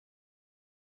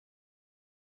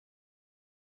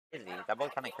Crazy. That boy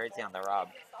kind of crazy on the Rob.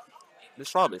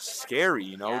 This Rob is scary,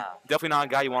 you know? Yeah. Definitely not a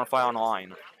guy you want to fight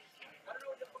online.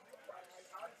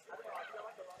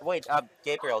 Wait,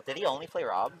 Gabriel, did he only play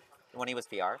Rob when he was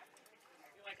PR?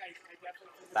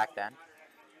 Back then?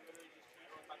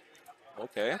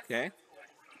 Okay, okay.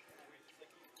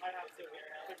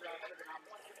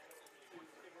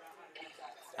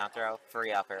 Down throw,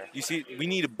 free upper. You see, we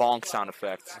need a bonk sound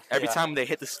effect. Every Yeah. time they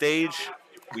hit the stage,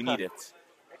 we need it.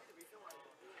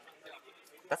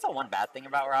 That's the one bad thing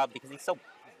about Rob because he's so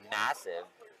massive.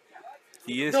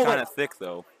 He is No kind way. of thick,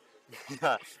 though.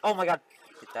 Oh my god.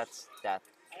 That's death.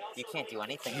 You can't do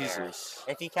anything Jesus.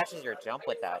 there. If he catches your jump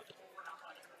with that.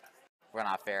 We're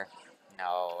not fair.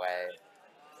 No way.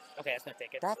 Okay, that's gonna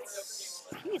take it. That's...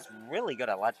 He's really good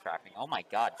at ledge trapping. Oh my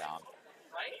god, Dom.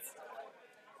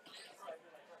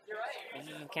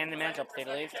 Can the match up, at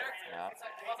least? Yeah.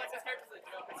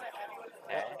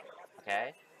 Okay.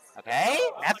 Okay. Okay?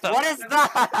 That's the, What is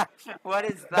that? What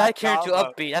is that? back here to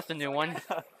combo? upbeat. That's the new one.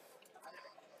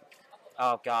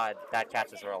 Oh god, that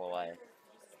catches roll away.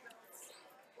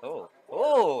 Oh.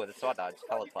 Oh, the swat dodge.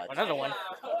 Hella clutch. Another one.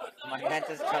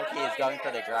 Mantis Chunky is going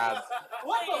for the grab.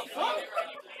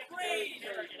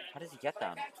 How does he get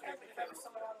them?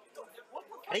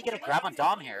 How do you get a grab on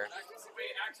Dom here?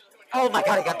 Oh my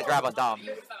god, he got the grab on Dom.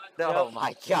 Oh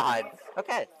my god.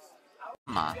 Okay.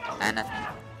 And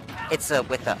it's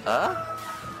with a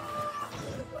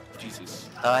Jesus.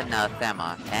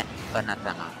 anathema.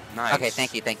 Anathema. Nice. Okay,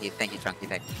 thank you, Chunky, thank you, Chunky.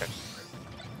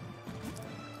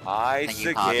 Hi, Thank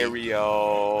you,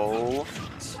 Sigario.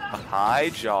 Hi,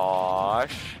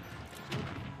 Josh.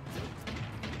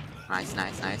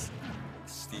 Nice.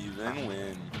 Steven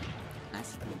Wynn.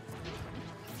 Nice.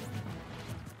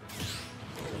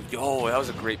 Yo, that was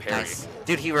a great parry. Nice.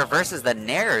 Dude, he reverses the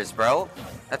nairs, bro.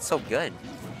 That's so good.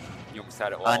 You almost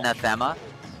had it all. Anathema.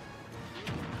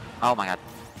 Oh my god.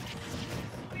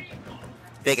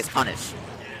 Biggest punish.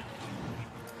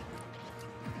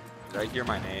 Did I hear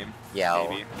my name? Yo,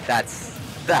 Maybe.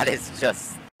 that is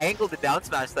just angled the down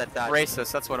smash that time.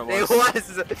 Racist, that's what it It was.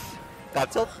 was.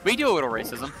 That's so. We do a little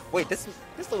racism. Wait, this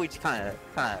Luigi kind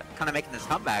of making this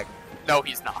comeback. No,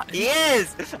 he's not. He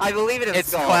is. I believe it in It's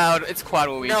Skull. Cloud. It's Cloud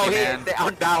Luigi, No, man.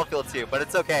 on Battlefield too, but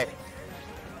it's okay.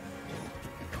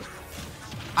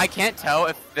 I can't tell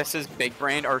if this is big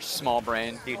brain or small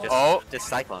brain. Dude, just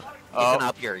Cyclone. He's Oh. gonna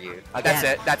up you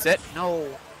again. That's it. No,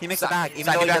 he makes it back. Even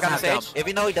Side though he back doesn't on have the jump. stage?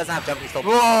 Even though he doesn't have jump, he's still.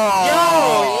 Whoa!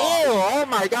 Yo! Ew, oh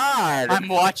my god! I'm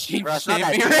watching Bro, it's not Steve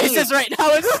that be deep. racist right now.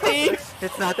 It's Steve.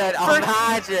 It's not that. For-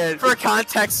 Imagine. For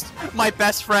context, my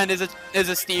best friend is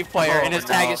a Steve player, Oh, and his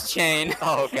tag no. is Chain.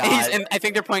 Oh god. And I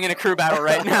think they're playing in a crew battle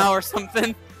right now or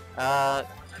something.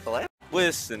 Flynn?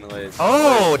 Listen.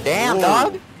 Oh, damn, Whoa.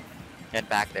 dog. Get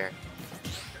back there.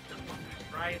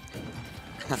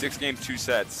 6 games, 2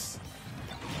 sets.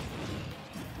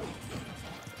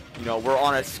 You know, we're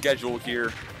on a schedule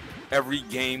here. Every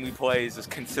game we play is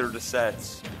considered a set.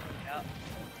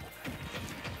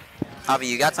 Javi,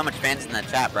 you got so much fans in the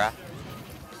chat, bruh.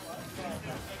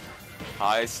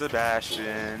 Hi,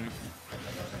 Sebastian.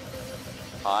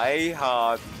 Hi,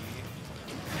 Javi.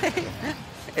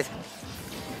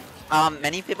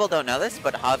 Many people don't know this,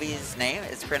 but Javi's name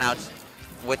is pronounced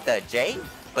with the J,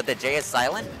 but the J is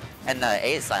silent and the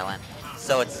A is silent.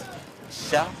 So it's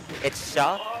Sha. It's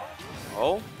Sha.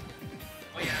 Oh?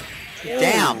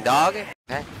 Damn, dog.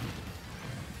 Okay.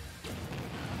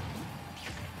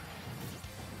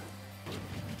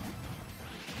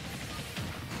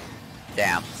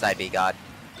 Damn, side B god.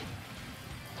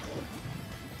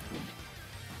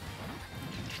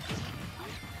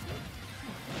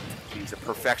 He's a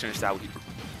perfectionist out here.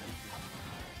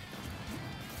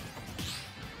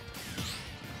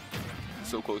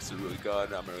 So close to really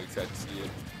good. I'm really excited to see it.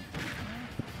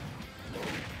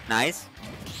 Nice.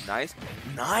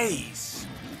 Nice.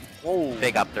 Whoa.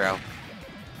 Big up throw.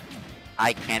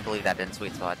 I can't believe that didn't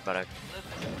sweet spot, but I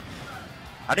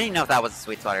don't even know if that was a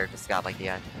sweet spot or just got like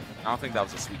the I don't think that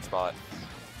was a sweet spot.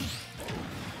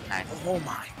 nice. Oh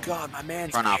my god, my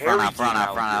man's Run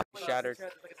off. Shattered.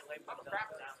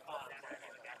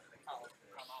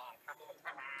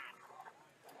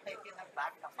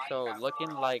 So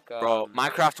looking like Bro,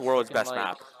 Minecraft World's looking best like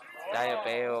map.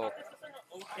 Diabeo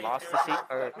lost the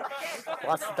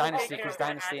dynasty because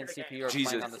dynasty and CPU are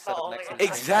Jesus. playing on the setup next to the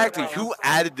Exactly. same Who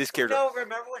added this character? No,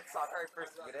 remember when Sakurai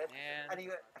first muted? And he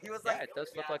was yeah, it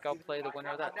does look like I'll play the winner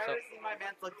of that. I've So never seen my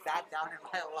man look that down in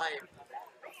my life.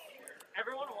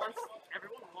 Everyone wanted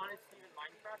Steve in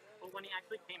Minecraft, but when he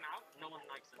actually came out, no one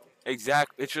likes him.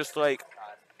 Exactly. It's just like,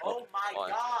 Oh my Fine.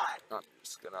 god! I'm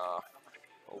just gonna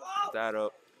open that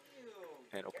up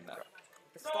and open that up.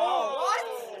 What?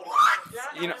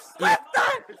 You know,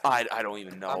 I don't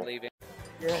even know. I'm leaving.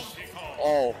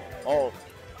 Oh,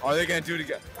 are they gonna do it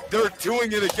again? They're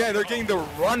doing it again. They're getting the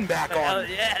run back on.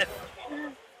 Yes.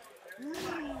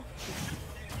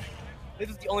 This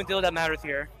is the only deal that matters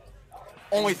here.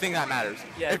 Only thing that matters.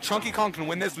 Yes. If Chunky Kong can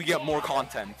win this, we get more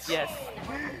content. Yes.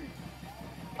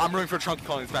 I'm rooting for Chunky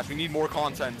Kong in this match. We need more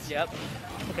content. Yep.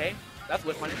 Okay. That's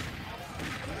with money.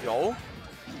 Yo.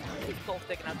 Still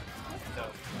sticking up. So.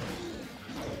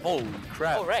 Holy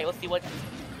crap. All right. Let's see what.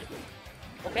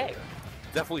 Okay.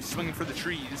 Definitely swinging for the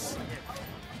trees.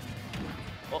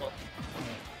 Uh-oh.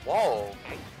 Whoa.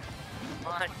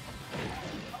 Come on.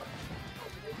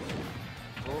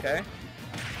 Okay.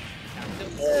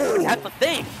 That's the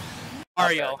thing.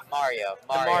 Mario. Mario.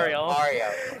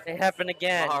 It happened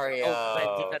again. Mario. Oh, man,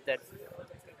 he's not dead.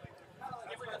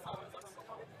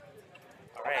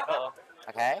 All right. Uh-oh.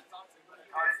 Okay.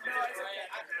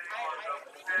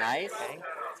 Nice. Okay.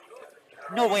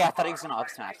 No way, I thought he was gonna up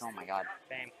smash. Oh my god.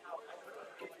 Bam.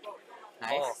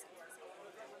 Nice. Oh.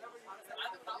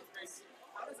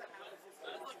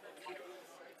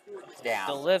 Down.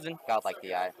 Still living. God like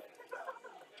the eye.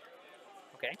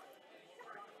 Okay.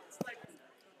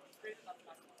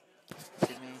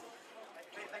 Excuse me.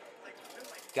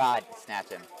 God, snatch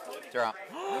him. Throw him.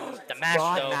 The mash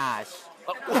God though. mash.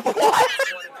 What?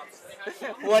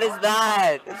 What is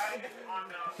that?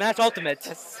 Mash ultimate.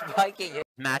 Spiking it.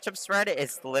 Matchup spread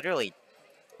is literally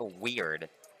weird.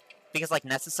 Because like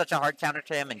Ness is such a hard counter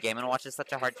to him and Game & Watch is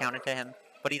such a hard counter to him.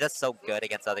 But he does so good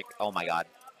against other. Oh my god.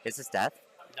 Is this death?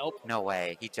 Nope. No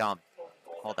way. He jumped.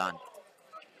 Hold on.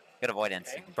 Good avoidance.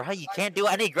 Okay. Bro, you can't do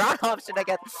any ground option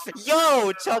against.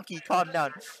 Yo, Chunky, calm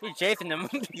down. He's chasing him.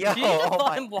 Yo, you oh saw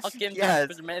my. him walk in Yes.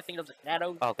 for the menacing of the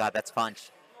shadow. Oh god, that's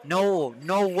punch. No,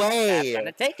 no way.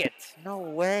 Gonna take it. No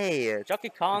way. Donkey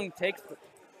Kong takes,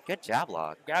 Good jab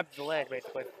log. grabs the ledge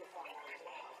basically.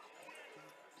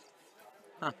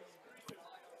 Huh.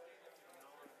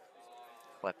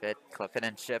 Clip it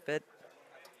and ship it.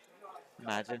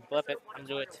 Imagine. Flip it.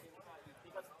 Undo it.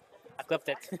 I flipped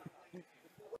it.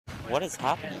 What is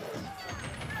happening?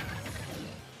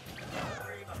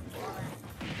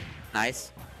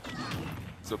 Nice.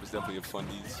 So it's definitely a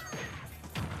fundies.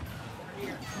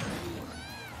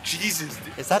 Jesus.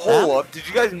 Is that Hold them? up. Did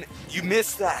you guys... You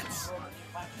missed that.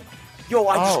 Yo,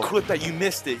 I just Oh. clipped that. You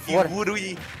missed it. He What?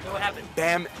 literally... What happened?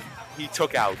 Bam. He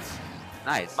took out.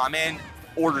 Nice. My man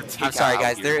ordered takeout. I'm sorry, out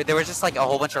guys. here. There was just like a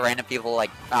whole bunch of random people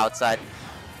like outside.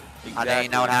 I didn't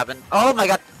even know what Exactly. happened. Oh my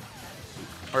god.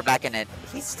 We're back in it.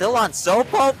 He's still on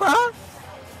Sopo, bro?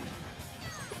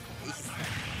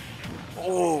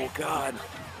 Oh, God.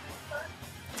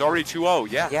 It's already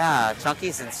 2-0, yeah. Yeah,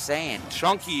 Chunky's insane.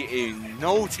 Chunky ain't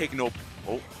no taking no...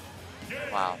 Oh.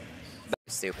 Wow.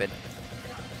 Stupid.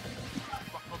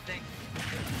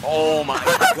 Oh, my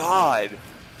God.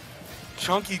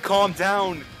 Chunky, calm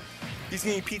down. He's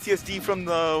getting PTSD from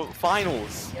the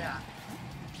finals. Yeah.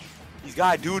 He's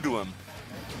got to do to him.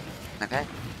 Okay.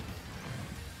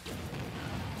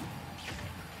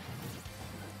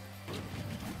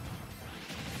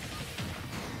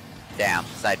 Damn,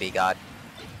 side B god.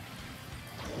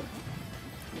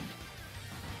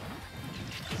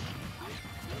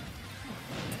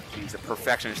 He's a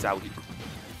perfectionist out here.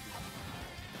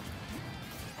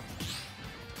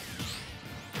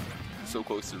 So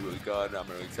close to really God. I'm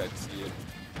really excited to see it.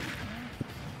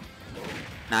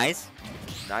 Nice.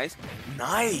 Nice.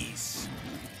 Nice.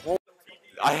 Oh,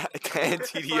 I can't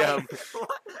TDM.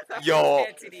 Yo,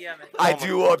 I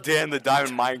do love Dan the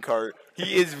Diamond Minecart.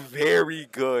 He is very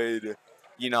good.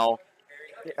 You know,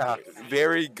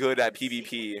 very good at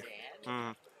PvP.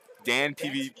 Dan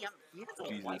PvP.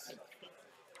 Jesus.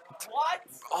 What?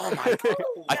 Oh my God.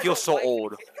 I feel so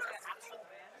old.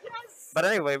 But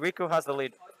anyway, Riku has the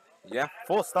lead. Yeah.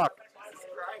 Full stock.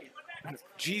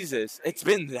 Jesus, it's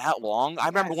been that long. I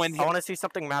remember when. I want to see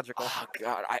something magical. Oh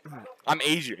God, I'm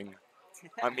aging.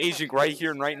 I'm aging right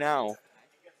here and right now.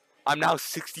 I'm now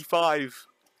 65.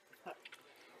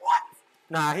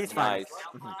 Nah, he's fine.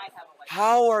 Nice.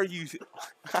 How are you?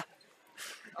 The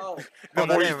Oh, more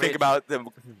that you ain't think rich. about them.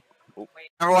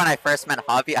 Remember when I first met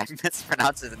Hobby? I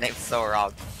mispronounced his name so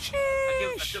wrong.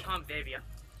 I still call him Davia.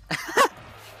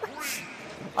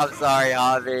 I'm sorry,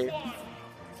 Hobby.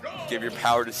 Give your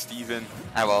power to Steven.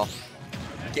 I will.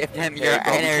 Give him Hey, your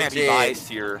bro, we can't be energy. biased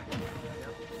here.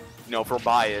 You know, if we're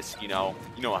biased, you know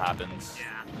what happens.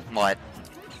 What?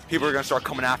 People are gonna start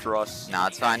coming after us. No,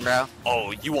 it's fine, bro.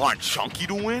 Oh, you want Chunky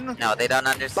to win? No, they don't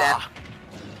understand.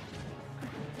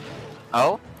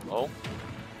 Oh? Oh.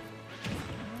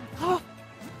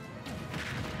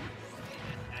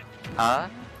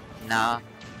 No.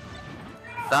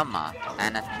 Thumma.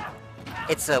 And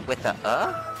It's with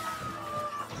a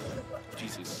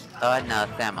Jesus.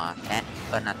 anathema.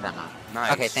 Anathema.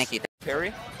 Nice. Okay, thank you.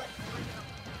 Parry.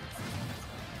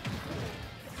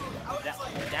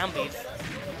 Down beat.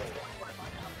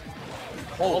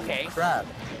 Holy Okay. crap.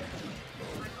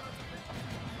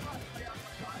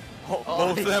 Oh,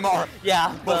 both of them are.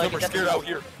 Yeah. Both of them are scared out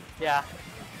here. Yeah.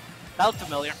 That was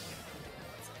familiar.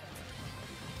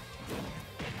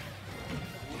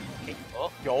 Okay.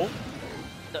 Oh. Yo.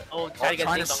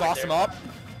 Trying to sauce him up.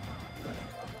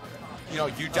 You know,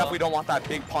 you definitely don't want that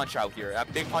big punch out here.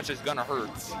 That big punch is gonna hurt.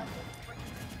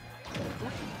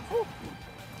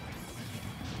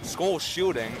 Skull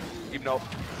shielding, even though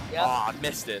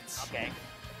missed it. Okay.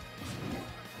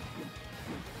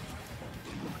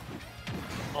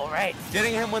 All right.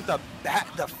 Getting him with the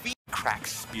feet crack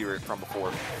spirit from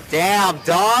before. Damn,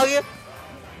 dog!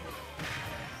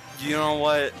 You know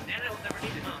what?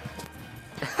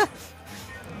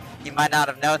 You might not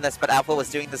have known this, but Apple was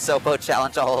doing the Sopo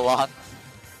challenge all along.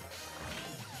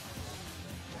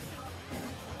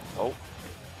 Oh.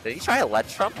 Did he try a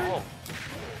ledge trumpet? Oh.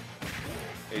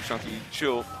 Hey, Chunky,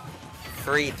 chill.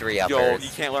 Free 3-uppers. Yo, you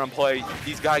can't let him play.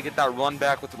 He's got to get that run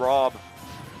back with Rob.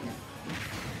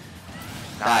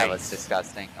 That was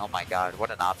disgusting. Oh my god, what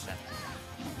an option.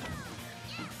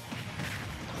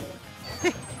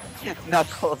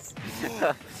 Knuckles.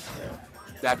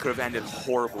 That could have ended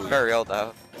horribly. For real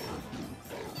though.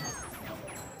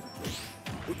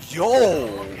 Yo,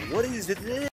 what is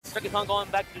it? Chucky Kong going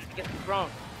back to get the throne.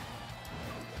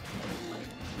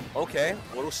 Okay,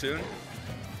 a little soon.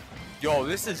 Yo,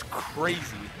 this is crazy.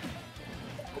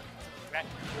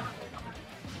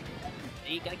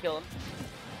 He gonna kill him.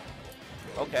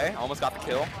 Okay, almost got the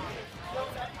kill.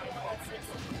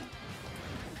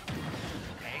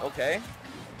 Okay.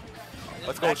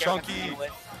 Let's go, Chunky.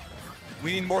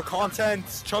 We need more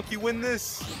content. Chunky, win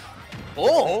this.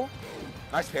 Oh!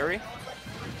 Nice parry.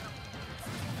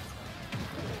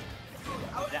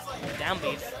 Down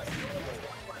beat.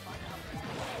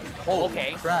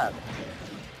 Holy crap.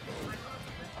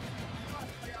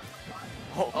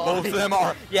 Oh, both of them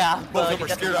are. Yeah. Both of them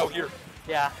are scared out here.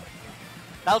 Yeah.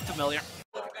 That was familiar.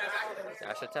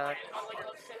 Dash attack.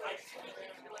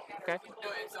 Okay.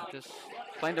 Just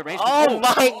playing the range. Oh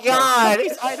my god!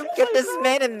 Get this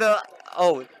man in the...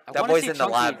 Oh, that boy's in the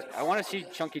lab. I want to see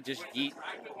Chunky just yeet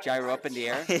gyro up in the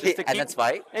air. Just to And keep, then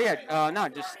spike? Yeah, no,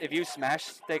 just if you smash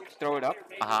stick, throw it up.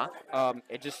 Uh-huh.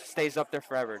 It just stays up there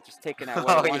forever. Just taking that Oh,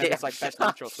 one of yeah. his like best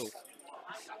neutral tools.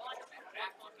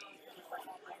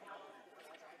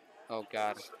 Oh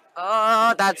god.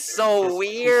 Oh, that's so He's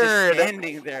weird. just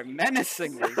standing there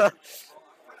menacingly.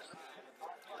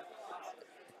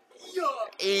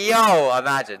 Yo,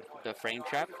 imagine. The frame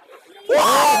trap.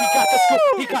 Whoa! He got the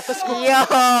scoop. He got the scoop.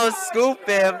 Yo, scoop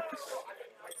him.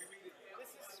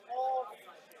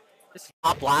 This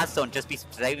top blast zone just be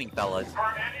saving fellas.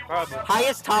 Probably.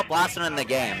 Highest top blast zone in the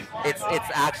game. It's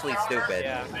actually stupid.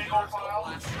 Yeah.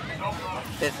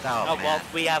 This, Oh, oh, well, man.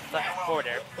 we have four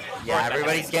there. Yeah,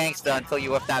 everybody's gangsta until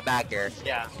you whip that back here.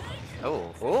 Yeah.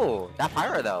 Ooh, that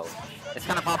pyro though. It's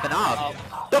kind of popping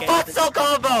off. The okay. fuck cell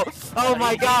combo! Oh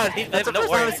my god, he's that's the living first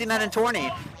the time I've word. seen that in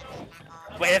tourney.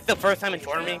 Wait, that's the first time in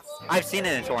tournament? I've seen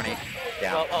it in tourney.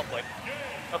 Damn. Well, oh boy.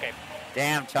 Okay.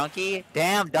 Damn, Chunky.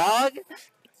 Damn, dog.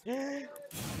 Did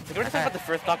you want to talk about the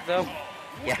first stock though?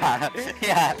 Yeah,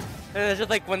 yeah. It's just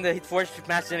like when the force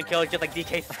match didn't kill, it's just like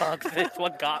DK sucks. This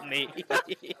one got me.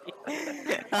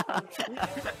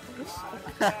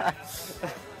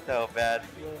 So bad.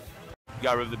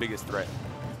 Got rid of the biggest threat.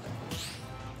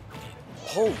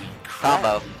 Holy crap.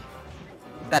 Combo.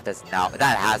 That does not.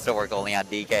 That has to work only on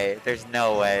DK. There's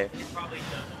no way.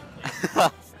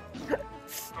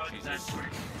 Jesus.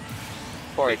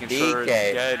 Poor Making sure it's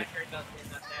DK. dead.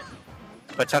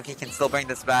 But Chunky can still bring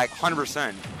this back.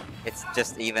 100%. It's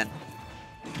just even.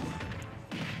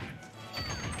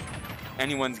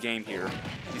 Anyone's game here.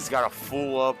 He's got a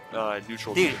full up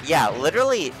neutral. Dude, yeah,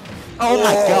 literally. Oh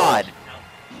my god.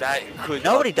 That could.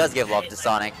 Nobody does give love to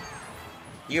Sonic.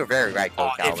 You're very right,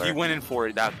 Gold If Calibur. he went in for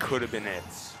it, that could have been it.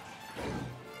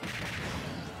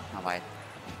 Oh my.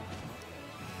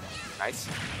 Nice.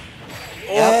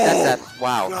 Yep, that's that.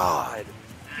 Wow. God.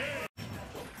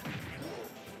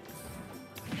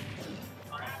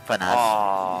 Finesse.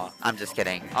 Aw. I'm just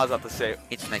kidding. I was about to say.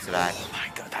 He just makes it back. Oh my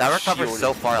God. That recovers shield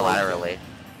so is far broken. laterally.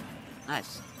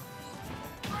 Nice.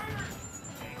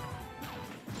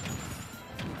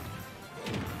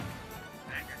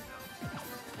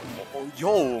 Oh,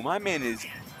 yo, my man is.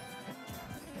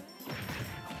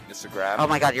 Mr. Grab. Oh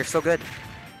my god, you're so good.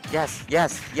 Yes,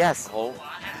 yes, yes. Oh.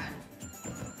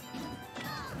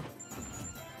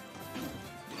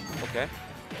 Okay.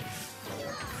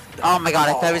 Oh my god,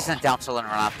 I thought he was sent down tilt and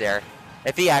run off there.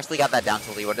 If he actually got that down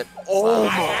tilt, he would have. Oh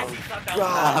I my actually thought that was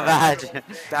god. Imagine.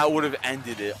 That would have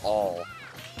ended it all.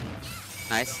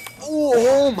 Nice.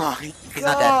 Oh my He's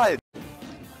not dead. god.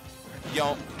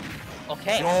 Yo.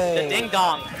 Okay, Yo. the ding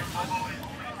dong.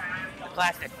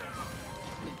 Classic.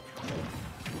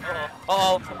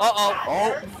 Uh-oh.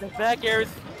 Oh. The back airs.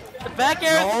 The back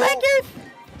airs. No. The back airs.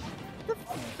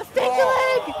 The finger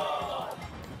leg.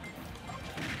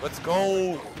 Let's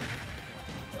go.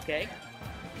 Okay.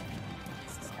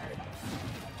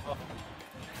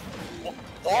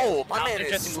 Oh, my man is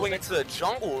Interesting swinging movement. to the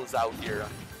jungles out here.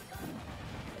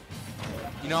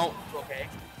 You know. Okay.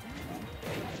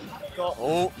 Go.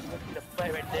 Oh. The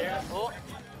fight right there.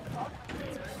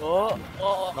 Oh,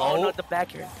 No. not the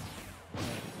back airs.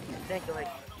 Thank you, like.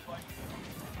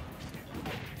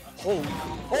 Holy.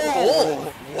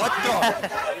 Oh. What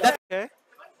the? Okay.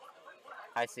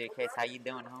 Hi, Suitcase. How you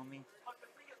doing, homie?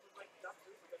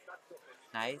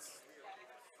 Nice.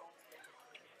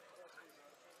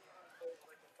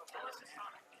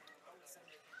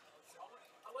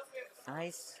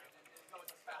 Nice.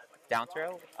 Down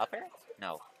throw? Up air?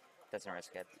 No. Doesn't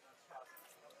risk it.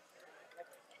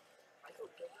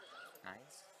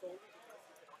 Nice.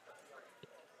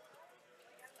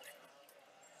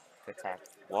 Good tech.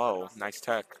 Whoa, nice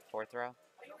tech. Fourth row.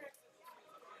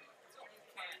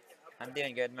 I'm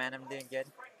doing good, man. I'm doing good.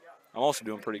 I'm also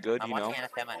doing pretty good, I'm you know. watching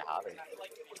NFM and Hobby.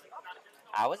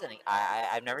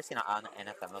 I've never seen an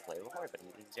NFM play before, but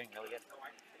he's doing really good.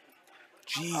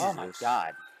 Jesus. Oh my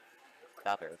god.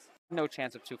 Stop it. No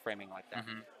chance of two framing like that.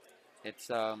 Mm-hmm. It's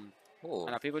Ooh. I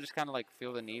don't know, people just kind of like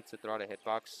feel the need to throw out a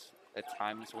hitbox at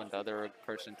times when the other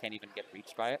person can't even get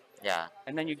reached by it, Yeah.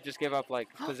 and then you just give up like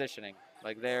positioning.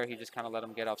 Like there, he just kind of let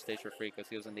him get off stage for free because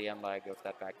he was in the end leg of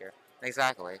that back air.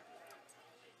 Exactly.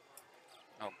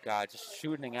 Oh god, just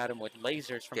shooting at him with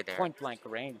lasers from Get there. point blank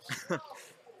range.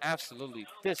 Absolutely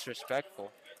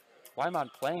disrespectful. Why am I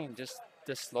playing just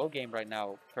the slow game right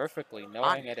now perfectly,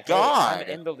 knowing it? Hey, God. I'm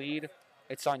in the lead.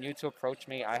 It's on you to approach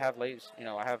me. I have lasers, you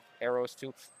know, I have arrows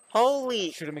too.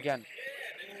 Holy! Shoot him again.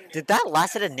 Did that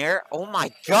last at a near? Oh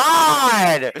my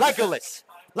god! Legolas!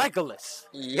 Legolas!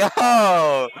 Yo!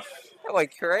 That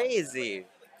went crazy.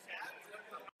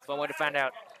 One way to find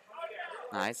out.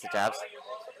 Nice, the jabs.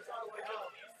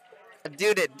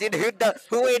 Dude,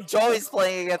 who enjoys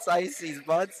playing against Icy's,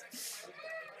 buds?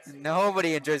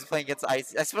 Nobody enjoys playing against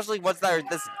Icy, especially ones that are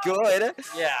this good.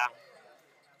 Yeah.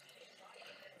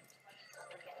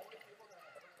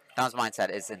 Dom's mindset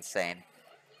is insane.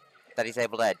 That he's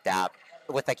able to adapt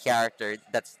with a character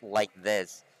that's like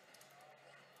this.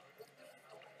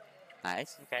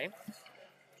 Nice. Okay.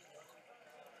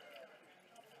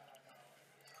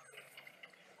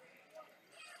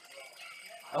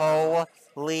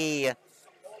 Holy.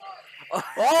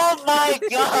 Oh my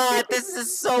god, this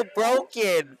is so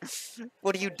broken.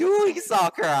 What are you doing,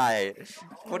 Sakurai?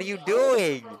 What are you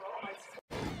doing?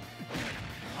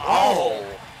 Oh.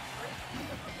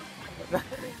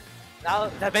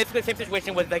 Now that's basically the same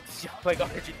situation with like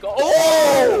RG go.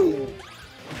 Oh.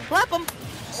 Clap him.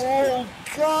 Oh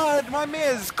god, my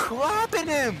man's clapping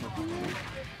him.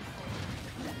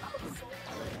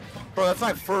 Bro, that's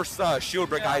my first shield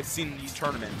break I've seen in these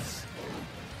tournaments.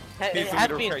 It He's had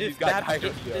to leader, be okay, this he's got map.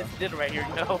 diarrhea. This did right here,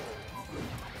 you know.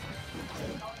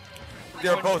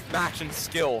 They're both matching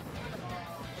skill.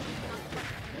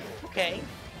 Okay.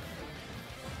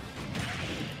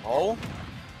 Oh.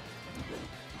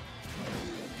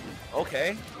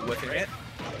 Okay, whipping it.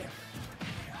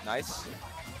 Nice.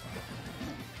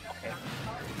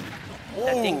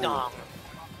 That ding Ooh. dong.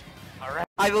 All right.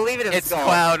 I believe it is It's Skull.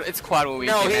 Cloud. It's Cloud Waluigi,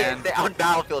 No, man. on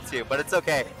Battlefield too, but it's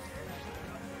okay.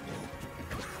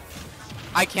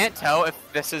 I can't tell if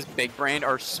this is big brain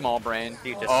or small brain.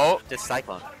 Dude, just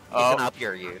Cyclone. He's Oh. gonna up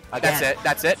your you. Again. That's it.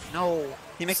 That's it. No,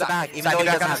 he makes Sa- it back. Even Saki though he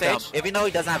back doesn't on have jump. stage? Even though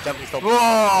he doesn't have jump, he's still. Whoa!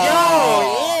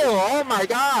 Yo! Ew! Oh my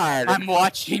god! I'm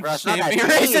watching Bro, it's not that champion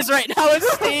deep. races right now with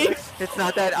Steve. It's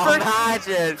not that. For-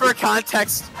 Imagine. For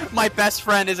context, my best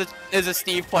friend is a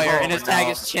Steve player, Oh, and his tag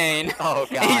no. is Chain. Oh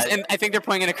god. And I think they're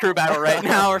playing in a crew battle right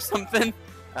now or something.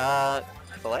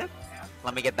 Flip?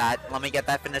 Let me get that. Let me get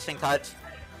that finishing touch.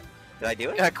 Did I do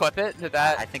it? Clip it to I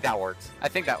that. think that works. I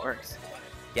think that works.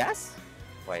 Yes?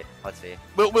 Wait, let's see.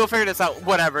 We'll figure this out.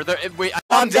 Whatever.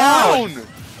 I'm down!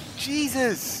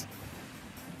 Jesus!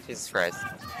 Jesus Christ.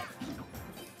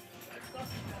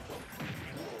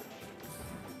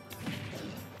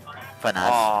 Finesse.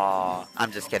 Aw.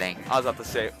 I'm just kidding. I was about to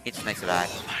say. He just makes it back.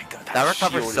 Oh my god. That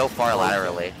recovers shield so is far broken.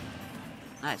 laterally.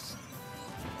 Nice.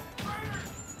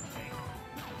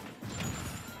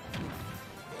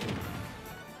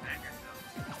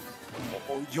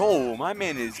 Yo, my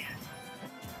man is.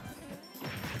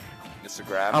 Mr.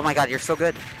 Grab. Oh my god, you're so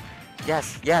good.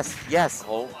 Yes, yes, yes.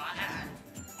 Oh.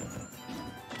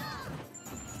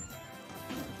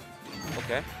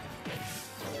 Okay.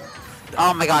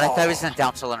 Oh my god, I thought he was gonna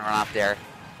down tilt and run up there.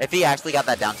 If he actually got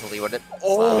that down tilt, he would have.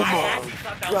 Oh my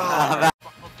god.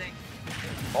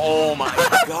 Oh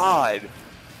my god.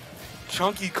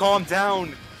 Chunky, calm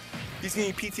down. He's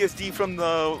getting PTSD from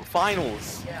the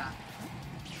finals. Yeah.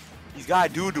 He's got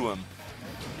to do to him.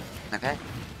 Okay.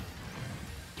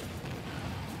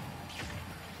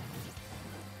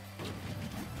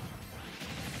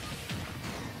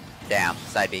 Damn,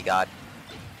 side B god.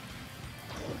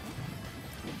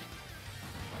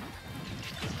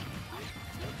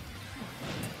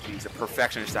 He's a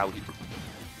perfectionist out here.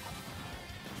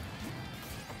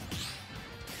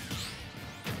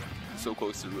 So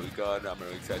close to really good. I'm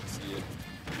really excited to see it.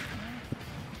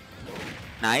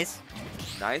 Nice.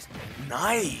 Nice.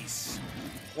 Nice.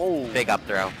 Whoa. Big up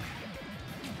throw.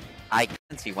 I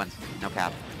can see one. No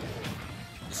cap.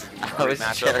 I was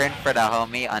cheering for the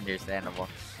homie. Understandable.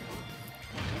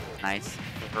 Nice.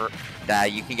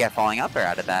 You can get falling up or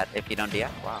out of that if you don't DF.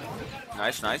 Wow.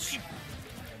 Nice, nice.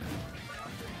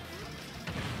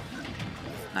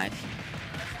 Nice.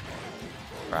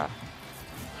 Bruh.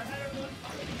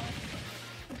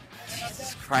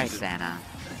 Jesus Christ, Anna.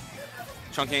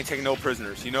 Chunky ain't taking no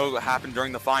prisoners. You know what happened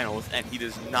during the finals, and he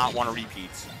does not want to repeat.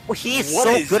 Well, he is What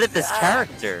so is good at this that?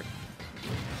 character.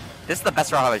 This is the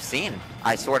best Rob I've seen.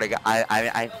 I swear to God.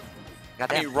 I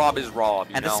Goddamn. mean, Rob is Rob,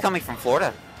 you And know? this is coming from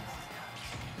Florida.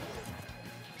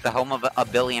 The home of a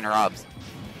billion Robs.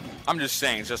 I'm just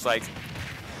saying, it's just like...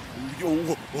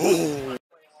 Yo, oh.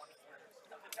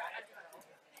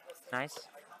 Nice.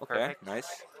 Okay, Perfect. nice.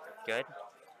 Good.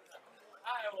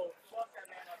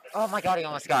 Oh my God, he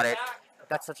almost got it.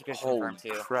 That's such a good Holy confirm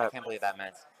too. crap. I can't believe that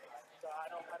missed.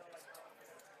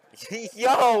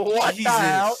 Yo, what Jesus. the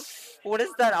hell? What is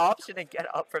that option to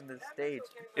get up from the stage?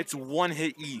 It's one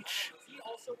hit each.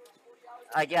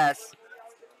 I guess.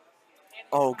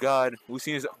 Oh, God. We've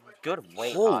seen his... Good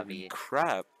weight, Holy Bobby.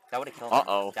 crap. That would have killed him.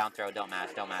 Uh-oh. Down throw, don't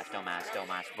mash, don't mash, don't mash, don't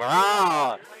mash.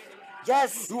 Bro!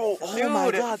 Yes! Oh, oh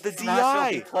my God, the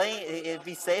Smash would be DI. playing, it'd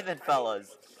be saving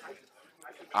fellas.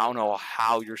 I don't know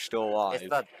how you're still alive. It's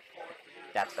the...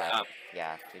 That's that. Oh.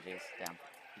 Yeah, GG's. Damn.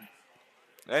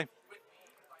 Hey.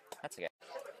 That's okay.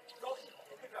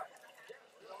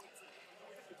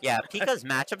 Yeah, Pika's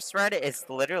matchup spread is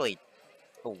literally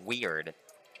weird.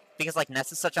 Because, like,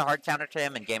 Ness is such a hard counter to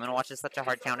him, and Game & Watch is such a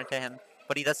hard counter to him.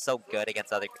 But he does so good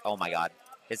against other... Oh my God.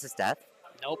 Is this death?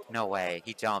 Nope. No way.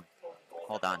 He jumped.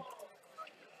 Hold on.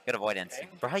 Good avoidance.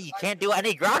 Bro, you can't do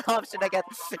any ground option against...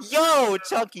 Yo,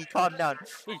 Chunky, calm down.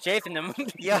 You're chafing them.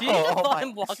 Yo, you oh saw my-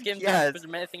 him walk in yes. with the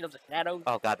man thing of the shadow.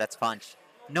 Oh God, that's punch.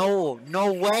 No,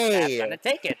 no Trying way. to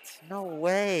take it. No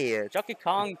way. Donkey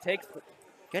Kong takes,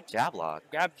 Good jab log.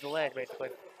 grabs the ledge basically.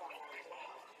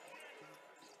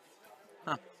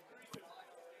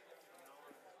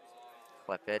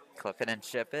 Clip it, and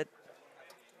ship it.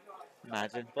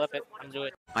 Imagine. Flip it. I'm doing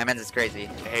it. My man's is crazy.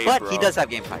 Hey, But bro. he does have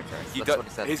game five first. He That's does, what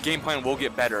he said. his game plan will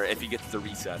get better if he gets the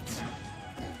resets.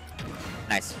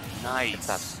 Nice. Nice.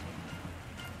 That's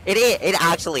It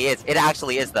actually is. It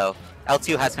actually is, though.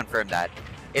 L2 has confirmed that.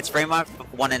 It's frame up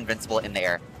 1 invincible in the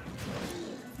air.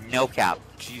 No cap.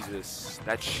 Jesus,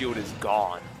 that shield is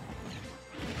gone.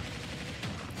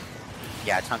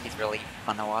 Yeah, Chunky's really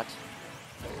fun to watch.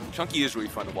 Chunky is really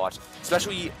fun to watch,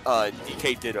 especially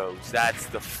DK Dittos. That's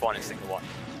the funnest thing to watch.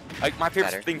 Like my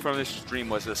favorite Better. thing from this stream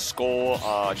was the Skull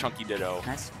Chunky Ditto.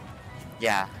 Nice.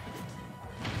 Yeah.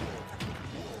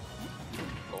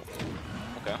 Oh.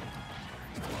 Okay.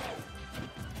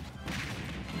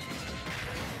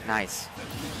 Nice.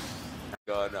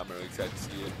 God, I'm really excited to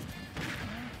see it.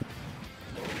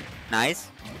 Nice.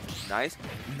 Nice.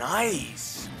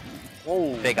 Nice.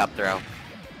 Whoa. Big up throw.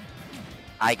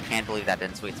 I can't believe that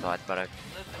didn't sweet spot, but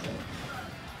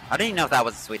I don't even know if that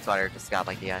was a sweet spot or just got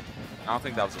like the eye. I don't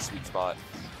think that was a sweet spot.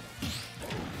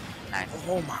 Nice.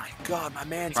 Oh my God, my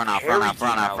man's Run off, carry run off, game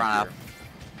run off, out run off. here.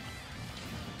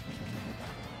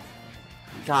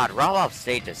 God, Rob off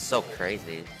stage is so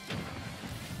crazy.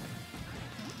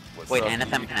 What's Wait, up,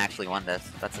 Anthem dude? can actually win this.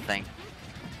 That's the thing.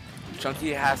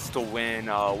 Chunky has to win,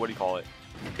 what do you call it?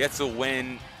 He has to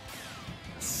win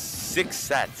 6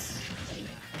 sets.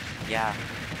 Yeah.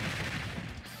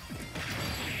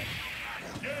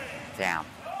 Damn.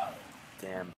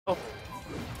 Damn. Oh.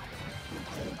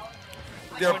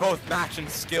 They're both matching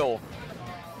skill.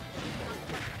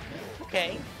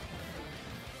 Okay.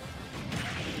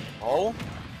 Oh.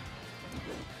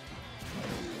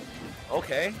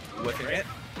 Okay. Whipping it.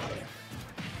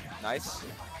 Nice.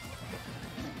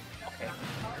 Okay.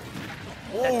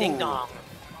 That ding dong.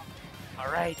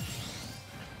 All right.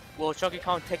 Will Chunky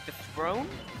Kong take the throne?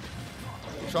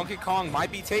 Chunky Kong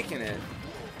might be taking it.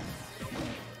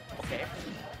 Okay.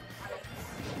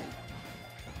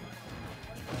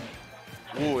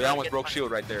 Ooh, that almost broke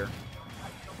shield right there.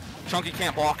 Chunky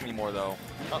can't block anymore though.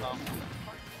 Uh-oh.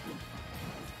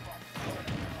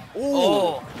 Ooh.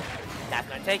 Oh, that's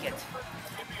gonna take it.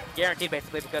 Guaranteed,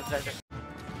 basically, because there's a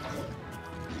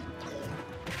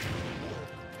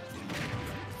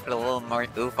Put a little more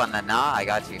oof on the nah. I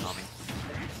got you, homie.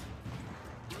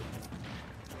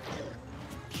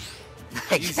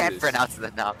 I can't Jesus. pronounce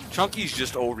the nah. Chunky's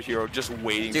just over here, just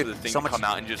waiting Dude, for the thing so to much- come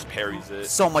out and just parries it.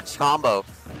 So much combo.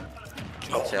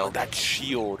 Oh, Chill. that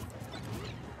shield.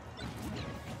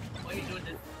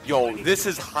 Yo, this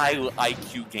is high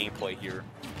IQ gameplay here.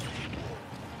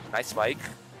 Nice spike.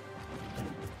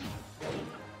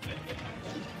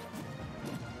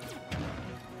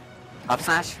 Up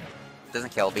smash? Doesn't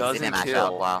kill because he didn't Doesn't mash kill.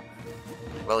 out. Wow.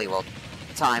 Willy will.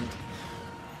 Timed.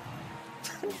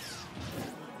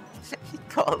 He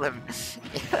called him.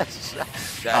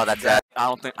 Oh, that's it. I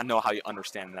don't think I know how you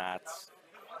understand that.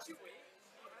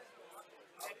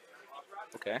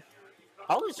 Okay.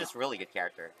 Paulu's just a really good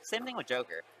character. Same thing with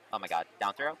Joker. Oh my god.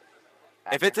 Down throw?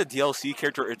 If it's a DLC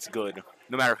character, it's good,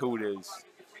 no matter who it is.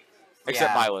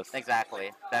 Except Yeah, Byleth.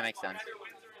 Exactly. That makes sense.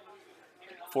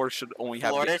 Florida should only have.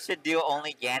 Florida should do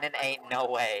only Ganon. Ain't no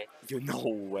way. Dude, no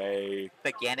way.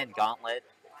 The Ganon Gauntlet.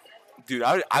 Dude,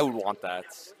 I would want that.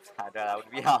 I know that would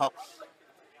be all.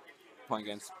 Playing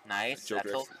against Nice. Joker.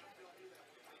 That's all.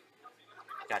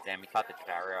 Goddamn, he caught the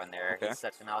gyro in there. Okay. He's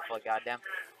such an alpha, goddamn.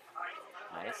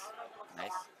 Nice.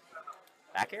 Nice.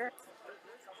 Back here?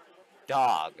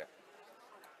 Dog.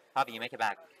 Javi, you make it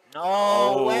back. No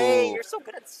Oh. way! You're so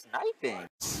good at sniping.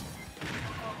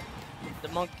 the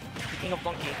monkey, the king of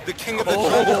monkey. The king of the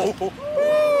jungle.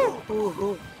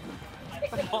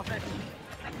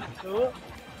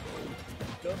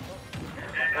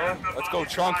 Let's go,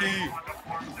 Chunky.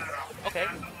 Okay.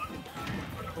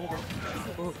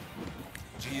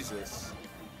 Jesus.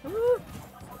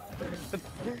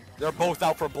 They're both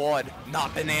out for blood,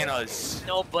 not bananas.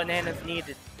 No bananas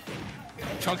needed.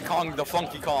 Chunky Kong, the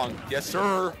Funky Kong. Yes,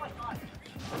 sir.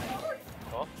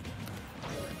 Oh.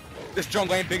 This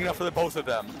jungle ain't big enough for the both of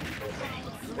them.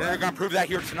 And they're gonna prove that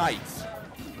here tonight.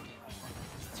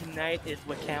 Tonight is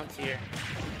what counts here.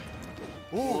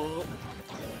 Ooh.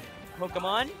 Oh, come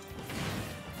on.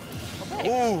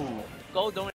 Ooh. Go,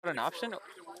 don't. An option,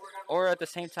 or at the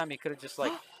same time, he could have just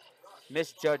like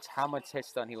misjudged how much hit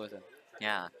stun he was in.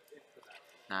 Yeah.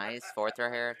 Nice. Fourth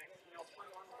throw here.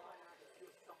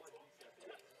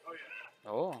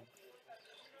 Oh,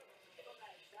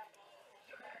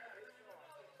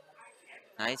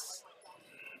 Nice.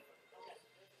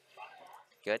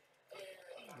 Good.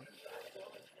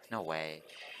 No way.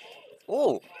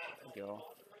 Ooh. yo,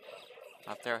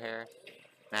 Up throw here.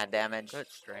 Mad damage. good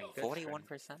strength. 41%,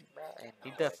 bro. He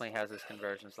definitely has his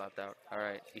conversions left out. All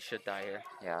right, he should die here.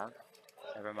 Yeah.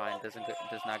 Never mind. Does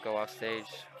not go off stage.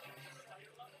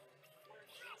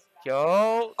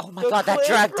 Yo. Oh my god, that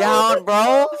dragged down,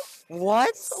 bro.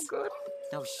 What? So good.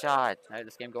 No shot. All right,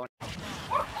 this game going.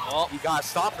 Oh, you gotta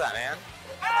stop that, man.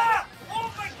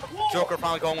 Joker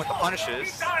finally going with the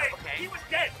punishes. He was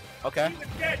dead. Okay. He was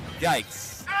dead.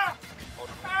 Yikes.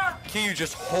 Kyu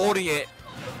just holding it.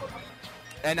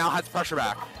 And now has pressure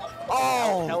back.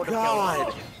 Oh,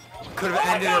 God. Could have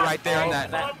ended it right there in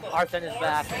that. Arson is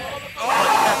back.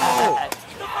 Oh!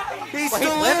 He's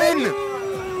still in!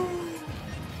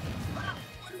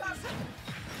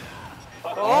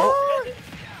 Oh!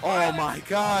 Oh my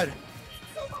God!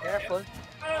 Careful.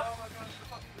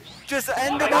 Just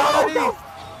end it already!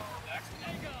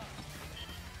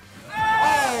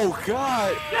 Oh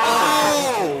God!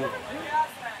 Oh!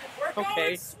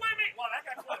 Okay. Swimming. Well, that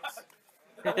got close.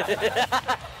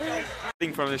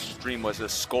 Thing from this stream was a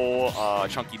skull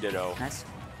Chunky Ditto. Nice.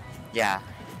 Yeah.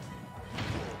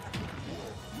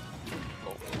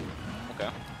 Okay.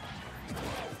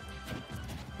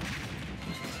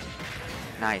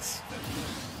 Nice.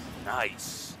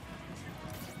 Nice.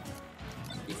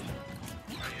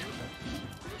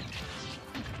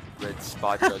 Red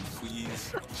spot judge,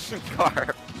 please.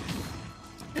 Carp.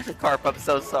 Carp, I'm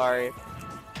so sorry.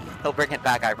 He'll bring it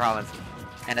back, I promise.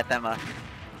 Anathema,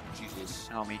 Jesus.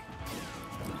 homie.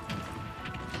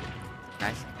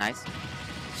 Nice, nice.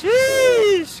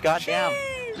 Sheesh! Goddamn.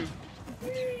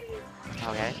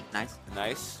 Okay, nice.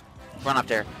 Nice. Run up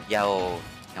there. Yo.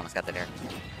 He almost got the dare.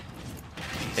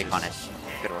 Big punish.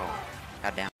 Good roll.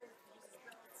 Goddamn.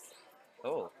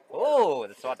 Oh. Oh,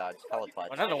 the sword dodge. Hella clutch.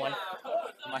 Another one.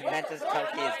 My Mantis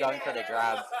Chunky is going for the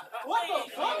grabs.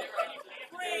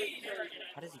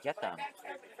 How does he get them?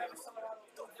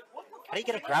 How do you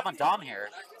get a grab on Dom here?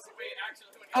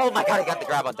 Oh my god, I got the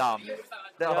grab on Dom.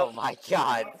 Oh my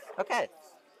god. Okay.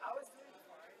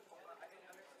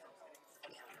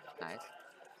 Nice.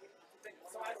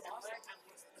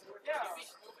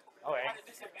 Alright.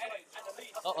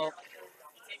 Uh-oh.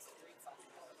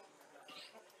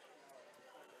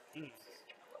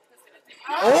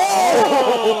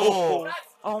 Oh!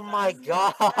 Oh my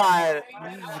god!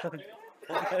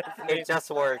 It just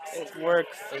works. It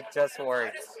works. It just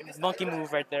works. Monkey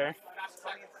move right there.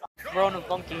 Throwing a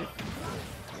monkey.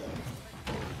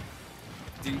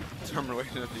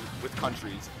 Determination with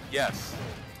countries. Yes.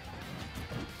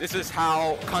 This is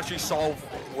how countries solve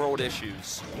world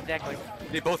issues. Exactly.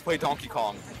 They both play Donkey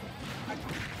Kong.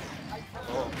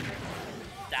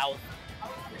 Down.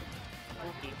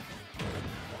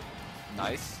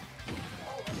 Nice.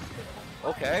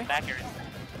 Okay. Back here.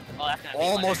 Oh, that's gonna be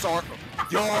Almost funny.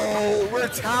 Yo, we're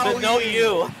The Italian. no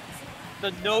you.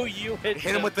 The no you hit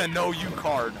Hit him with the no you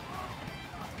card.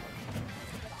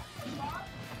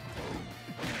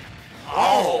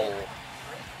 Oh.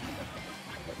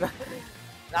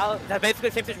 Now, that's basically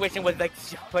the same situation with like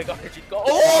RG go.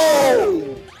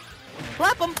 Oh!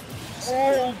 Clap him.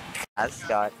 Oh. That's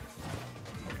Scott.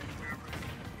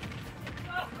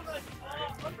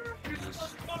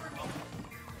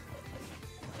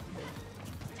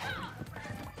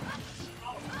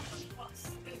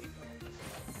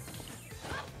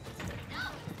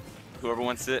 Whoever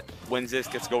wins this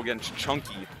gets to go against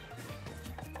Chunky.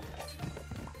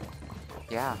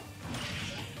 Yeah.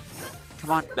 Come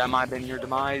on. That might have been your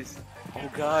demise. Oh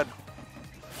god.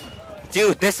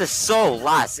 Dude, this is so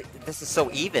last. This is so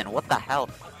even. What the hell?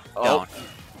 Oh. Don't.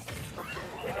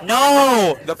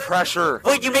 No! The pressure.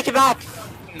 Wait, you make it back!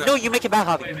 No, you make it back,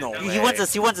 Javi. No He way. wins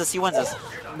this, he wins this, he wins this.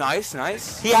 Nice,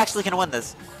 nice. He actually can win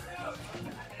this.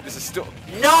 This is still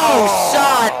No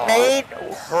shot, mate!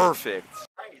 perfect.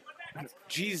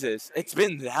 Jesus, it's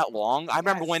been that long. I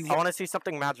remember when I want to see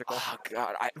something magical. Oh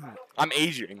god, I'm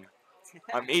aging.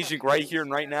 I'm aging right here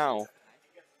and right now.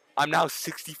 I'm now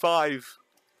 65.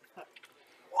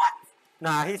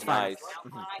 Nah, he's fine.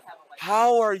 Nice.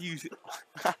 How are you?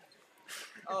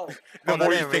 The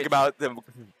more you think about the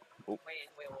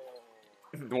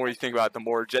more you think about it, the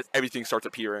more just everything starts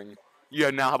appearing. You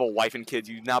now have a wife and kids.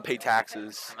 You now pay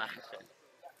taxes.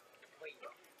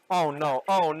 Oh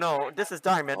no, this is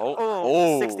Diamond.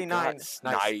 Oh, 69. That's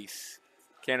nice.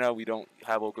 Canada, we don't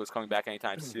have locals coming back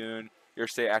anytime soon. Your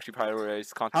state actually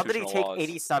prioritizes How constitutional did he take laws.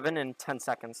 87 in 10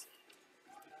 seconds?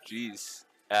 Jeez.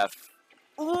 F.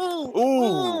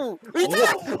 Ooh!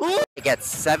 He gets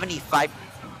 75.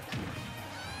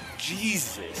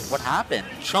 Jesus. What happened?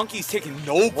 Chunky's taking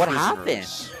no What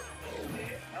prisoners.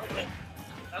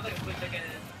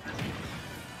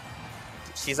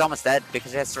 She's almost dead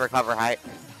because she has to recover height.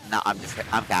 No, I'm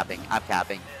capping. I'm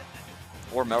capping.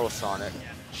 Or Metal Sonic.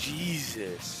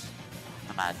 Jesus.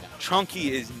 Imagine.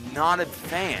 Chunky is not a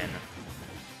fan.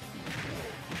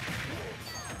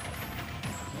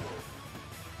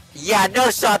 Yeah,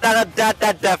 no shot.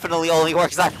 That definitely only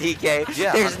works on DK.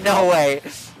 Yeah. There's no way.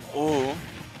 Ooh.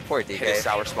 Poor Hit a DK.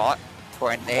 sour spot.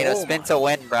 Tornado Oh spin to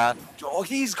win, bruh. Oh,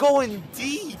 he's going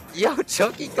deep. Yo,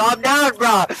 Chunky, calm down,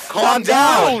 bruh. Calm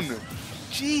down.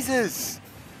 Jesus.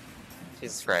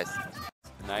 Jesus Christ.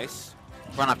 Nice.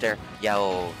 Run up there.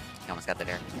 Yo, he almost got the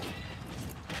dare.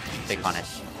 Big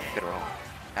punish. Good roll.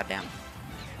 Goddamn.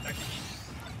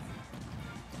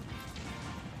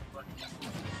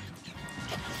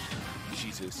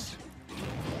 Jesus.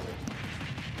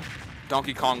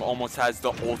 Donkey Kong almost has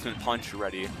the ultimate punch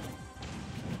ready.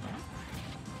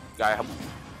 Guy, All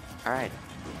right.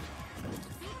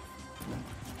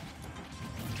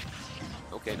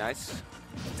 okay, nice.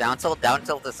 Down tilt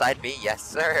to side B. Yes,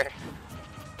 sir.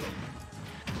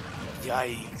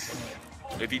 Yikes.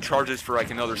 If he charges for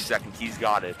like another second, he's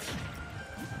got it.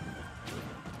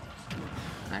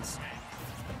 Nice.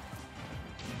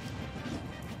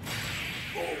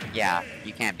 Yeah,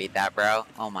 you can't beat that, bro.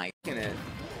 Oh my. It.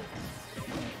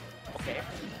 Okay.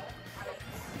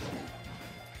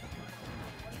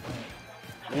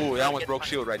 Ooh, that almost broke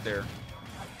shield right there.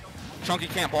 Chunky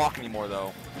can't block anymore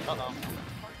though. Uh-oh.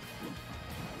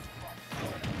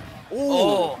 Ooh.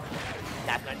 Oh,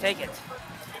 that's gonna take it.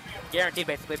 Guaranteed,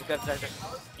 basically, because there's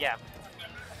yeah.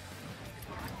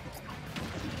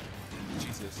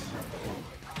 Jesus.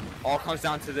 All comes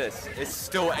down to this. It's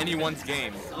still anyone's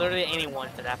game. It's literally anyone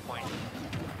to that point.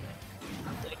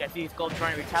 Like I see he's gold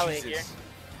trying to retaliate here. Jesus.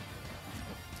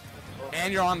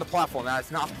 And you're on the platform.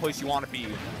 That's not the place you want to be.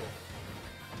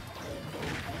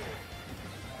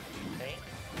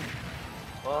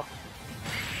 Well.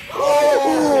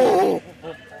 Oh!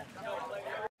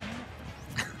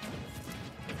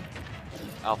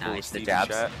 Alpha nice, the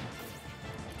jabs.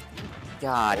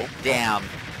 God damn.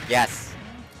 Yes.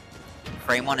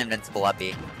 Frame 1 invincible up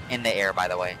B. In the air, by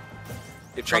the way.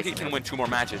 If Chunky can win 2 more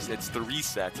matches, it's the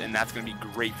resets, and that's going to be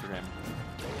great for him.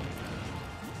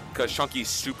 Because Chunky's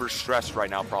super stressed right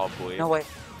now, probably. No way.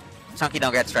 Chunky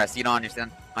don't get stressed. You don't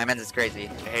understand. My men's is crazy.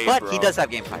 Hey, but bro. He does have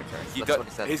game 5 stress. That's what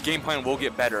he said. His game plan will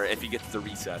get better if he gets the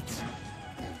resets.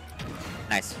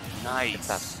 Nice.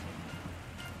 Nice.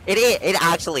 It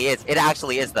actually is. It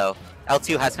actually is, though.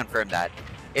 L2 has confirmed that.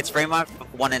 It's frame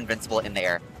 1 invincible in the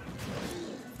air.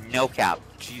 No cap.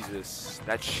 Jesus.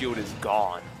 That shield is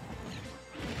gone.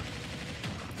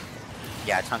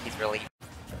 Yeah, Chunky's really...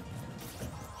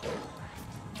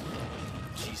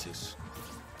 Jesus.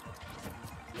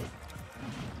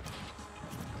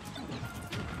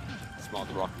 Smell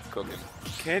the rock is cooking.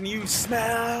 Can you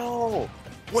smell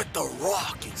what the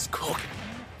rock is cooking?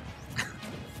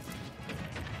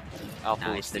 Alpha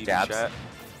nice, the jabs.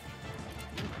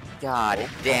 God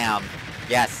damn.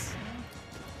 Yes.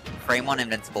 Frame 1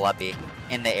 invincible up B.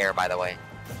 In the air, by the way.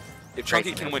 If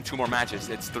Chunky can win 2 more matches,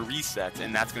 it's the resets,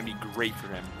 and that's going to be great for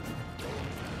him.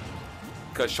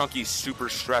 Because Chunky's super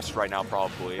stressed right now,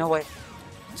 probably. No way.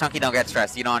 Chunky don't get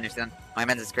stressed. You don't understand. My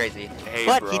men's is crazy. Hey,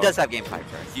 but bro. He does have game 5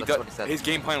 stress. That's what he said. His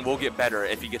game plan will get better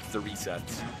if he gets the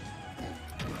resets.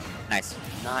 Nice.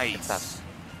 Nice.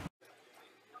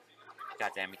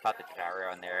 Goddamn, he caught the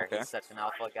gyro in there. Okay. He's such an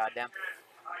alpha, goddamn.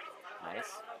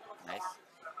 Nice. Nice.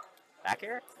 Back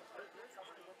here?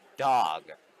 Dog.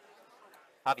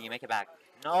 Javi, you make it back.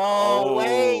 No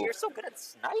way! You're so good at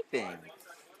sniping.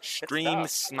 Stream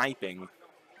sniping.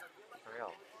 For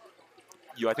real.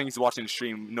 Yo, I think he's watching the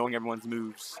stream, knowing everyone's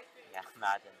moves. Yeah,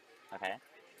 imagine. Okay.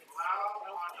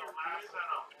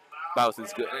 Bowser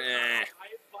is good.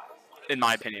 In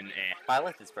my opinion,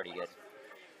 Violet is pretty good.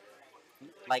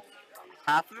 Like,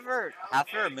 half of her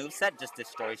moveset just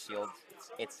destroys shields.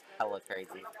 It's hella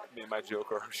crazy. Me and my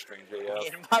Joker are strange AF. Me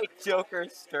and my Joker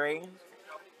strange?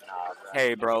 Nah, bro.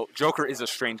 Hey, bro. Joker is a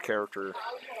strange character.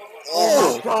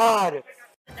 Oh, my God! Is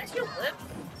that your lip?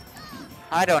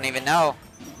 I don't even know.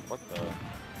 What the?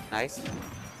 Nice.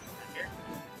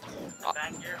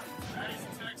 Back here.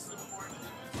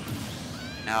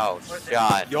 No,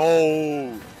 shot.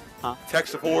 Yo! Huh? Tech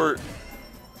support.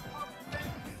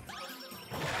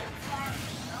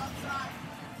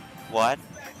 What?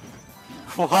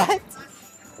 What?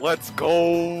 Let's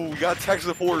go. We got tech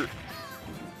support.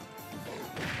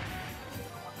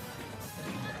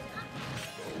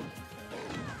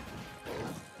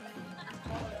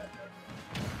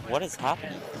 What is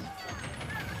happening?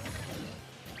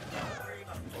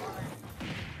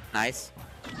 Nice.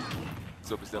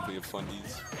 Soap is definitely a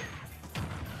fundies.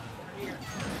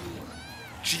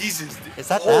 Jesus. Is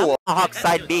that that? Hawk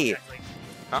side B.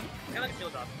 Huh?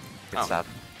 Good stuff.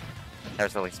 That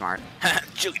was really smart.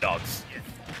 Chili dogs.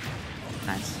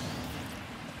 Nice.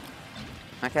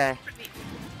 Okay.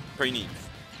 Pretty neat.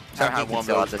 Haven't had one of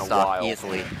those in a while.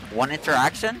 Easily. 1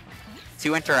 interaction,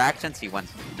 2 interactions, he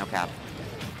wins. No cap.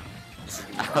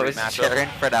 I was cheering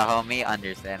for the homie.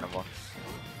 Understandable.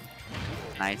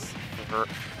 Nice.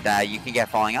 You can get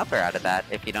falling up air out of that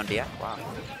if you don't DF. Wow.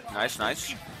 Nice,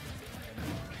 nice.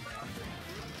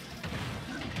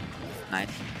 Nice.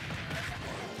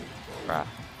 Bruh.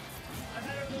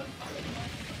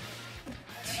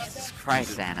 Jesus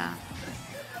Christ, Anna.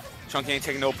 Chunky ain't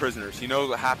taking no prisoners. You know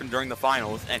what happened during the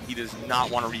finals, and he does not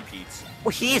want to repeat.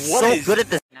 Well, he is so good at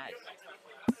this. Nice.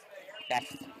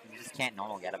 You just can't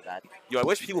normal get up that. Yo, I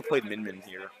wish people played Min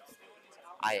here.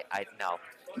 No.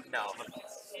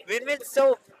 Min-Min's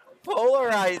so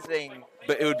polarizing.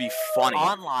 But it would be funny.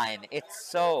 Online, it's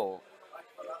so...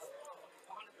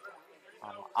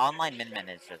 online Min-Min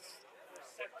is just...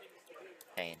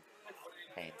 pain.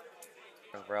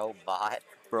 Robot.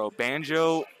 Bro,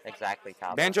 Banjo... Exactly,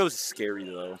 top. Banjo's scary,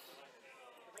 though.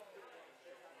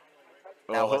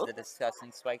 That was the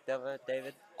disgusting spike,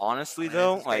 David. Honestly,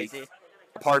 though, like...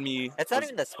 Pardon me. It's not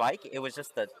even the spike, it was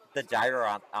just the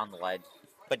gyro on the ledge.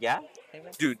 But yeah?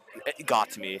 Dude, it got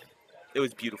to me. It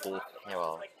was beautiful. Yeah,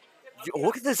 well... Yo,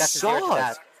 look at this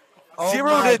sauce! Oh 0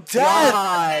 to death!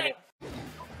 God.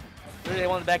 They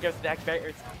won the back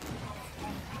air.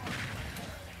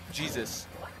 Jesus.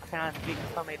 Can't be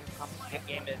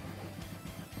game it.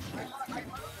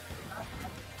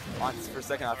 Once for a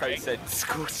second, I thought you said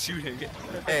school shooting.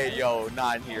 Hey, yo,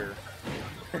 not here.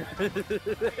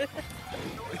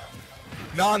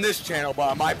 Not on this channel, but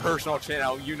on my personal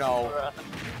channel, you know,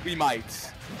 we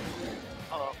might.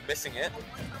 Oh, missing it.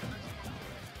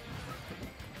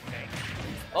 okay.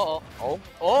 Uh-oh. Oh.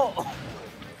 Oh!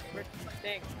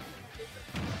 Thing.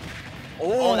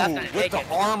 Oh, that's gonna with take the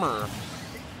it. armor.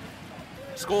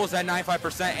 Skull's at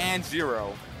 95% and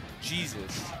 0.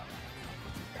 Jesus.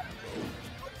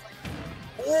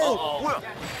 Uh-oh. What?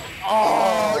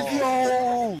 Oh!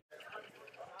 Yo!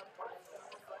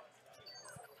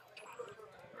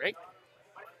 Great.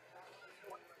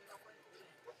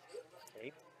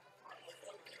 Okay.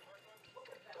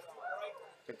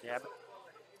 Good jab.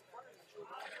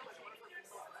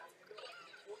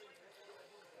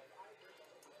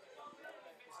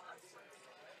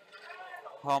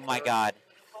 Oh my god.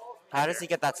 How does he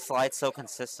get that slide so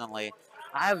consistently?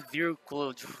 I have zero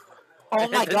clue. Oh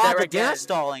my The god, the direct dare edge.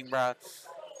 stalling, bro.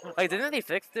 Like, didn't they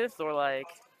fix this or like?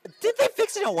 Did they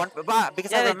fix it in one?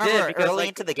 Because Yeah, I they remember did, because, early like-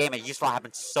 into the game, it used to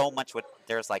happen so much with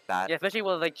dares like that. Yeah, especially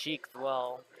with like Cheek as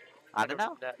well. I don't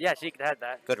know. Yeah, Cheek had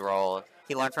that. Good roll.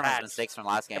 He learned from his Patch. mistakes from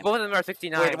last game. And both of them are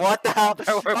 69. Wait, what the hell?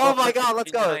 They were Oh both my god,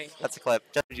 let's go. 69. That's a clip.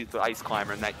 You the ice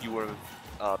climber and that you would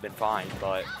have been fine,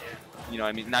 but you know,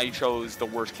 I mean, now you chose the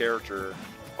worst character,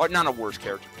 or not a worst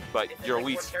character, but your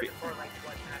least.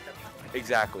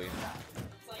 Exactly,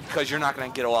 because you're not going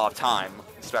to get a lot of time,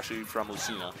 especially from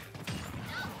Lucina,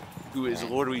 who is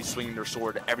literally swinging their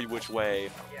sword every which way.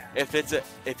 If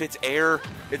it's air,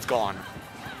 it's gone.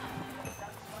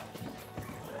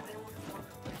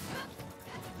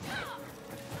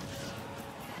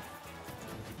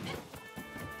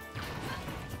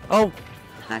 Oh,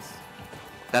 nice.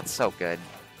 That's so good.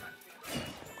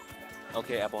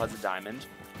 Okay, Apple has a diamond.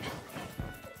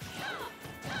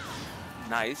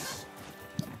 Nice.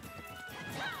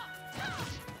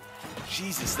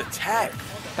 Jesus, the tech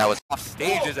That was off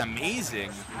stage is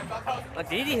amazing. Like,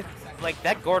 like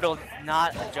that Gordo is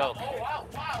not a joke.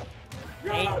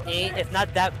 It's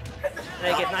not that.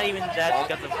 Like, it's not even that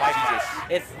because of Wi-Fi.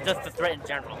 It's just the threat in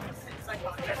general.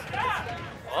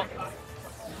 Oh,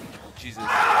 Jesus.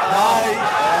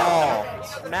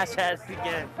 Oh. smash has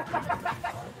again.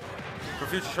 For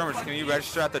future streamers, can you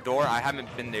register at the door? I haven't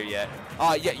been there yet.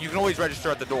 Yeah, you can always register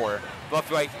at the door. But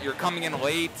if like you're coming in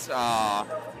late,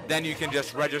 then you can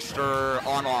just register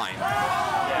online.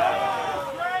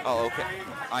 Oh, okay.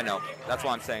 I know. That's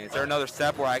what I'm saying. Is there another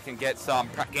step where I can get some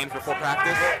games before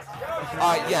practice?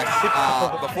 Yes.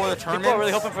 Before the tournament, People are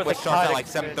really hoping for which the starts at cut like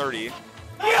 7:30.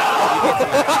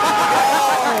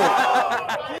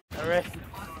 Alright.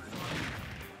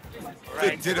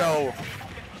 The ditto.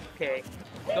 Okay.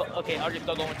 Go, okay, I'll just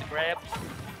go with the grab.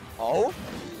 Oh?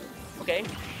 Okay.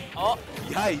 Oh,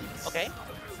 Yikes. okay.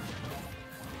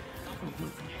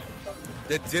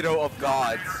 The ditto of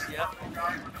gods. Yep.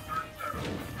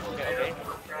 Okay, okay.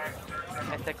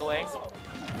 Nice take away.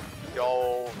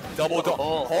 Yo. Double.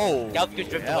 Oh. Oh. That was good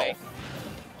drift hell. away.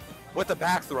 With the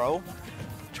back throw.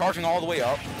 Charging all the way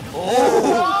up.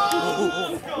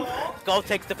 Skull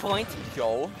takes the point.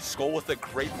 Yo. Skull with a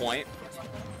great point.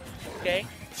 Okay.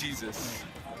 Jesus.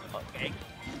 Okay.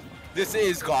 This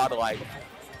is godlike.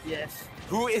 Yes.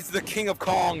 Who is the king of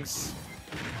Kongs?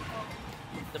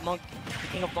 The monk, the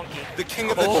king of monkey. The king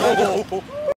of the jungle.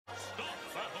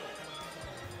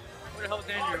 Where the hell is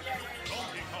Andrew?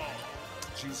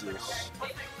 Jesus.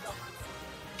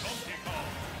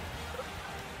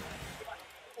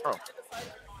 Oh.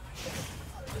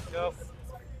 Let's go.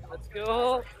 Let's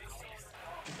go.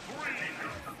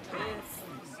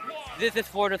 This is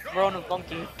for the throne of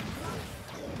monkey.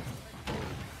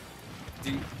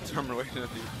 Determination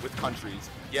with countries.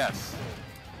 Yes.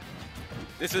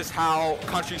 This is how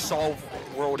countries solve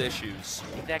world issues.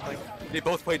 Exactly. They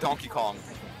both play Donkey Kong.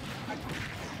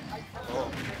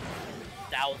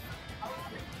 Down.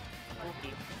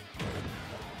 Monkey.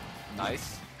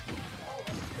 Nice.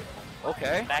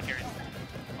 Okay. Back here.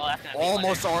 Oh, that's gonna be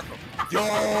Almost under. our.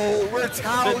 Yo, we're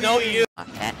Italian. No, you.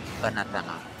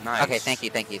 Nice. Okay, thank you,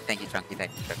 Chunky, thank you, Chunky.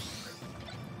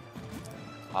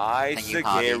 Hi, Thank you,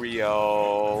 Hobby.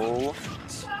 Sigario.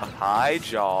 Hi,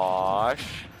 Josh.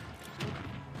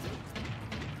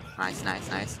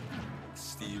 Nice.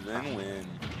 Steven Wynn.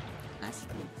 Nice.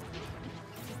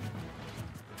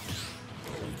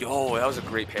 Yo, that was a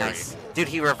great parry. Nice. Dude,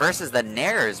 he reverses the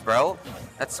nairs, bro.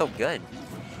 That's so good.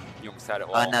 You almost had it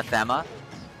all. Anathema.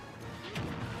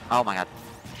 Oh my god.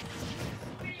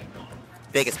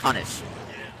 Biggest punish.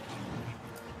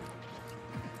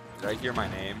 Did I hear my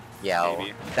name? Yo,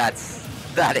 Maybe.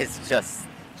 that is just,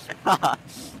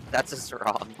 that's just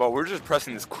wrong. But we're just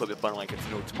pressing this clip button like it's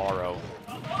no tomorrow.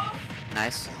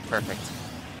 Nice, perfect.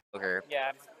 Okay.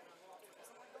 Yeah.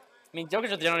 I mean,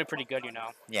 Jokers are generally pretty good, you know.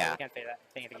 Yeah. I can't say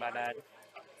anything about that.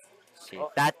 Gee,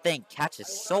 that thing catches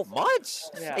so much.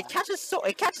 Yeah. It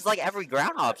catches like every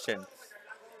ground option.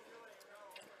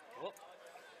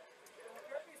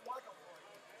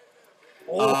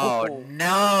 Oh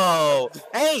no!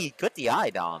 Hey, good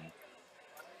DI, Dom.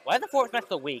 Why is the forward smash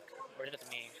so weak? Or is it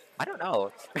just me? I don't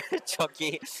know.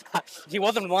 Chunky. He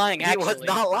wasn't lying, He actually. was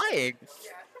not lying.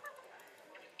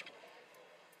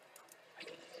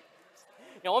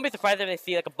 You know, I won't be surprised if they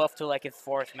see like a buff to like his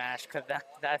forward smash, because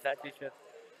that's actually just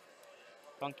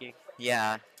funky.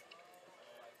 Yeah.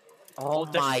 Oh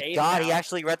the my shade god, he now.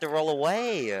 actually read the roll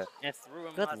away. And threw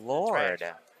him Good out to the lord.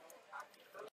 trash.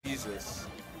 Jesus.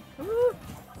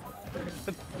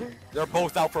 They're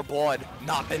both out for blood,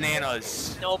 not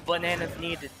bananas. No bananas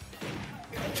needed.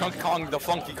 Chunky Kong, the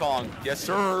Funky Kong. Yes,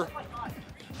 sir.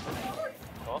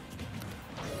 Oh.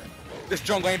 This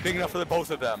jungle ain't big enough for the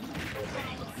both of them.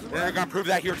 And they're gonna prove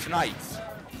that here tonight.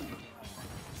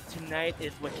 Tonight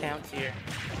is what counts here.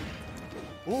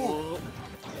 Ooh.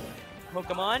 Oh,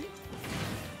 come on.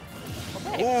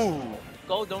 Okay. Ooh.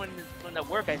 Go doing the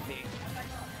work, I see.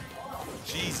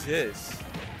 Jesus.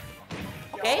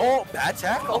 Okay. Oh, bad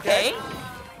tech? Okay.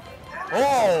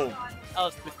 Oh. That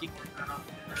was spooky.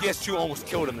 PS2 almost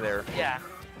killed him there. Yeah.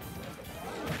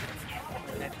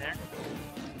 Right there.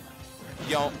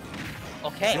 Yo.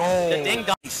 Okay. Yo. The ding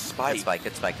dong. Spike. Good spike,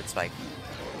 good spike, good spike.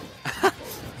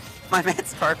 My man's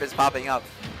scarf is popping up.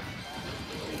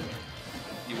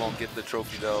 You won't get the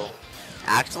trophy though.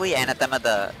 Actually, Anathema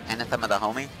the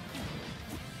homie.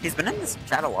 He's been in this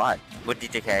chat a lot with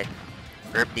DJK.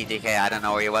 Rip DJK, I don't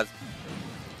know where he was.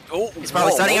 Oh, He's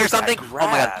probably studying or something. Oh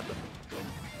my god.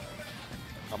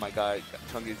 Oh my god,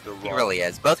 Chunky's the He wrong. really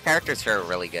is. Both characters here are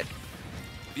really good.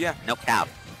 Yeah. No cap.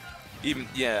 Even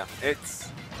yeah, it's.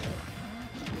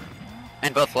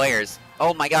 And both players.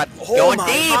 Oh my god. Oh Going my-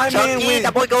 deep! my man Chunky, went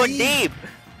that boy going deep. deep!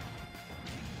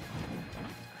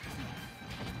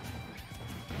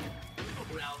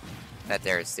 That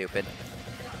there is stupid.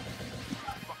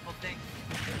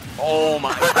 Oh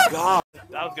my god.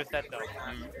 That was good set though.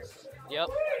 Yep.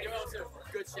 Oh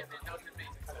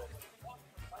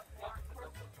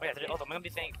yeah, also I'm gonna be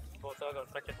saying both go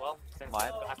select as well. Since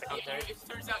What? after commentary.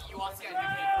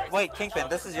 Wait, Kingpin,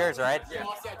 this is yours, right?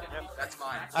 That's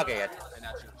mine. Okay, good.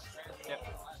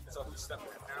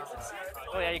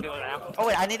 Oh yeah, you can go now. Oh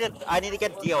wait, I need to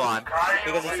get Dio on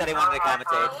because he said he wanted to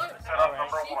commentate.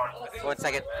 Alright. 1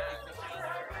 second.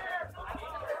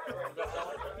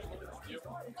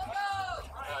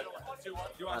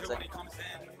 You want to when he comes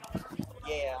in?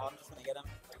 Yeah, I'm just gonna get him.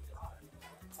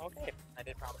 Okay. I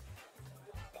did promise.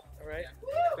 Alright.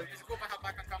 Is it cool if I hop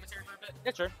back on commentary for a bit?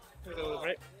 Yeah, sure.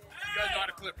 Right. You guys know how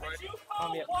to clip, right?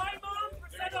 Yeah.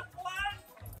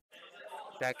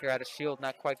 Backer out of shield,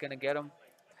 not quite gonna get him.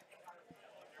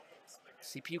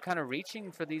 CPU kind of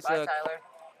reaching for these Tyler.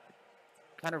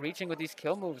 kind of reaching with these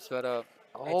kill moves, but oh,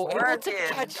 It's able to working.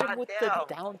 catch him with the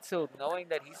Goddamn. down tilt, knowing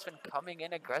that he's been coming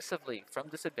in aggressively from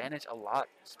disadvantage a lot,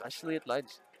 especially at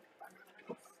ledge.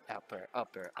 Upper. The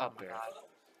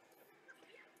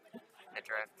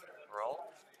drift roll?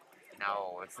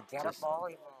 No, it's the get up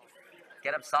volleyball.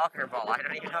 Get up soccer ball. I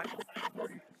don't even know.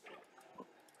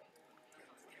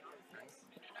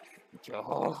 Yo.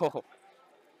 Alright,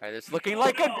 it's looking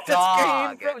like a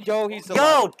Dog. game. Yo, he's Yo,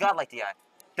 alive. God, like the eye.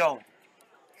 Don't.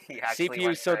 He actually CPU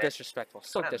went is so for it. disrespectful.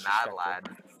 So What a mad disrespectful. lad.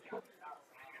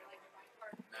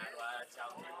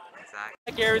 Exactly.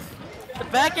 Back airs. The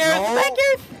back airs. No. The back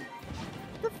airs.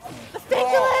 The sticky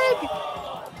leg.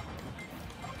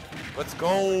 Let's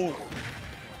go.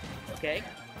 Okay.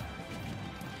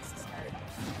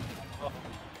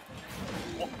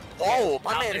 Oh,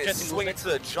 my Now, man is interesting swinging to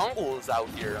the jungles out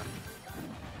here.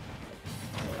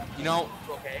 You know.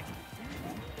 Okay.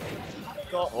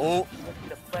 Go. Oh.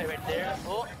 The fight right there.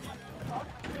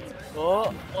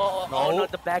 Oh, No.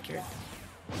 not the back airs.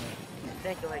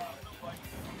 Thank you, like.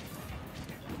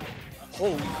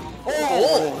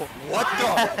 Oh. What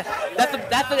the?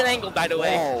 That's an angle, by the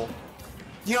way. Whoa.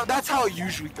 You know, that's how it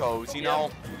usually goes, you know?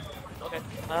 Okay.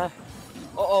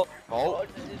 Oh.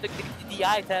 The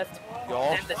eye test. Yo.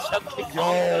 And the chunky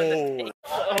Yo.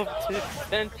 of the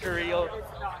century. Y'all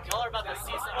are about to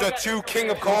see some. The two King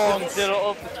of Kongs. Middle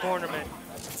of the tournament.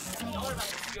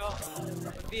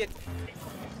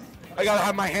 I gotta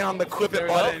have my hand on the clip There it we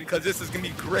go. button because this is gonna be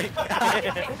great.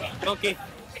 Okay.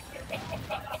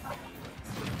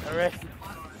 Alright.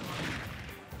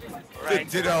 The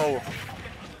ditto.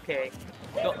 Okay.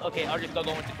 Okay, I'll just go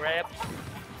into grab.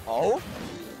 Oh?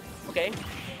 Okay.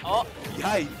 Oh,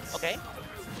 Yikes. okay.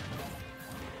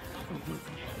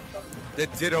 The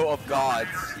ditto of gods.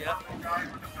 Yep.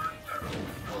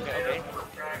 Okay.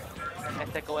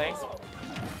 And take away.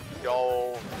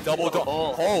 Yo. Double.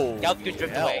 Oh. Oh. That was good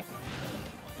drift hell. away.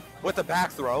 With the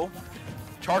back throw.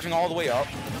 Charging all the way up.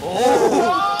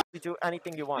 You do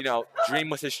anything you want. You know, Dream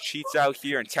with his cheats out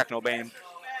here and Technobane.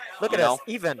 Look at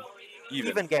you this. know?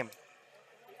 Even game.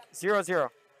 0-0.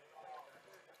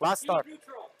 Last start.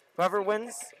 Whoever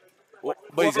wins. Well,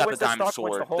 but he's got the wins the diamond stock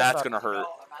wins the sword. whole That's stock. gonna hurt.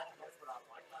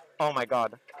 Oh my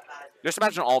god. Just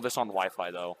imagine all this on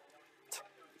Wi-Fi though.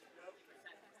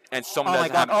 And someone Oh my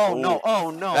doesn't god. have. Oh no.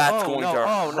 Oh no. That's oh, going no. to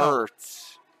oh, no. hurt.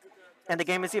 And the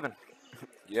game is even.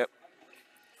 Yep.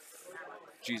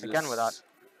 Jesus. Again with that.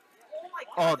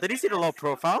 Oh, did he see the low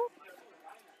profile?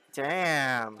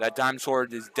 Damn. That diamond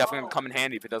sword is definitely gonna come in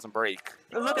handy if it doesn't break.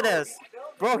 Look at this.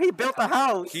 Bro, he built a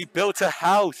house. He built a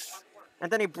house.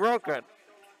 And then he broke it.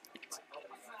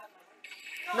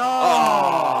 No.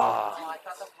 Oh.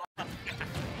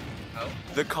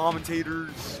 The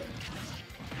commentators.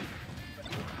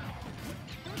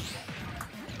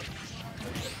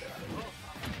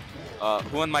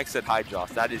 Who on mic said hi, Josh?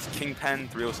 That is Kingpen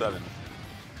 307.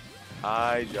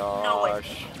 Hi,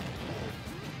 Josh.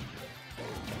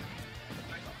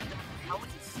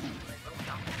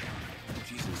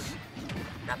 Jesus.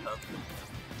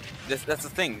 That's the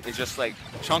thing. It's just like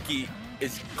Chunky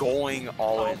is going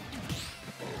all in.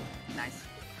 Nice.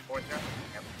 Fourth round.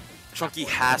 Yep. Chunky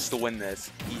has to win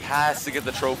this. He has to get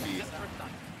the trophy.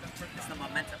 It's the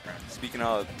momentum, bro. Speaking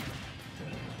of,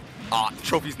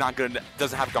 trophy's not good.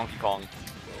 Doesn't have Donkey Kong.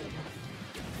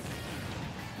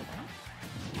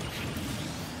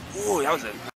 Ooh, that was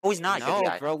it. Oh, he's not. No, Good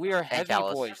guy. bro, we are And heavy,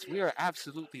 Callus. boys. We are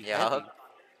absolutely Yeah. heavy.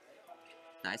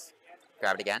 Nice.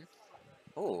 Grab it again.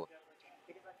 Ooh.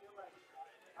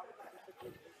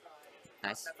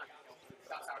 Nice.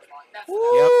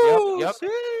 Yep.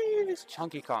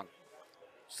 Chunky Kong.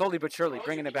 Slowly but surely,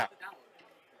 bringing it back.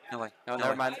 No way. No, No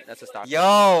never way. mind. That's a stock.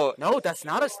 Yo! No, that's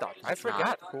not a stock. I It's not.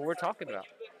 forgot who we're talking about.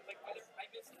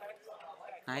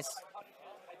 Nice.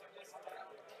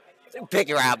 Big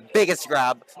grab. Biggest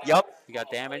grab. Yup. We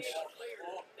got damage.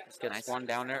 Let's get Nice. one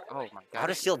down there. Oh my How god.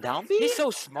 to steal down B? He's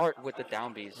so smart with the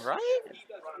down Bs. Right?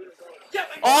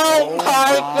 Oh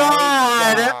my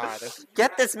god!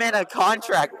 Get this man a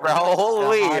contract, bro. The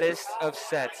Holy. hottest of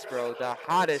sets, bro. The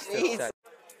hottest of Jeez. sets.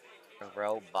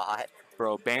 Robot.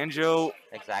 Bro, Banjo.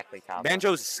 Exactly, Tom.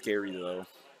 Banjo's scary though.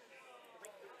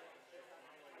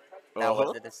 That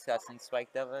was a disgusting spike,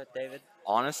 David.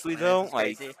 Honestly That though, is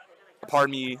like, crazy.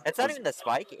 pardon me. It's not even the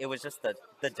spike. It was just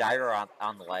the gyro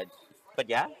on the ledge. But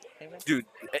yeah. Dude,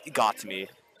 it got to me.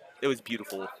 It was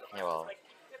beautiful. Yeah, well.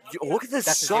 Yo, look at this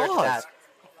That's a zero to sauce. death.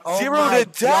 Zero Oh my to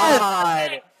death.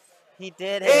 God. He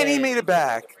did it. And he made it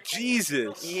back.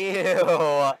 Jesus.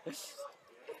 Ew.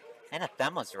 And a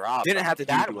thumb was robbed. Didn't have to do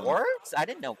that to him. works? I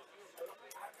didn't know.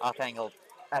 Offhand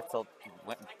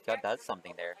does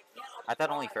something there. I thought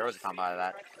only Fair was a combo out of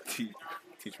that.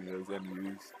 Teach me those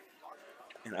MUs.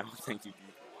 And I don't think you do.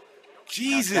 God.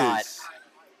 Jesus.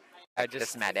 I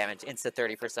Just mad damage. Insta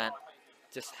 30%.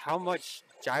 just how much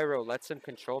gyro lets him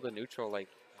control the neutral, like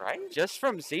Right? just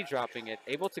from Z dropping it,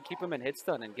 able to keep him in hit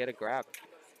stun and get a grab.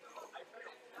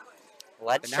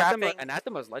 Ledge trapping.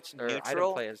 Anathema's item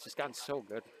neutral. play has just gotten so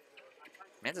good.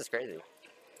 Man, this is crazy.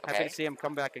 Happy Okay. to see him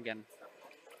come back again.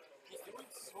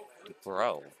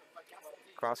 Bro.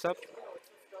 Cross up.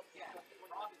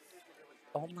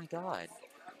 Oh my god.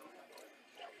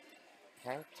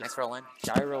 Okay, nice roll in.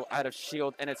 Gyro out of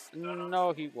shield, and it's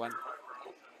no, he won.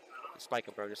 Just spike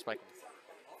him, bro. Just spike him.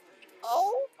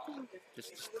 Oh!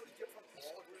 Just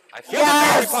I feel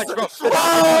Yes! the punch, bro.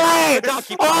 Holy!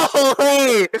 Donkey punch.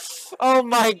 Holy! Oh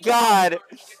my god!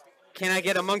 Can I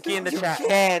get a monkey in the chat?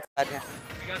 Can't.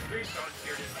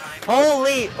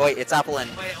 Holy! Wait, it's Apple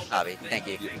and Hobby. Thank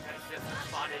you.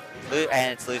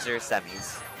 And it's loser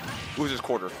semis. Losers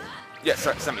quarter. Yeah,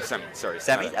 sorry, semi. Sorry.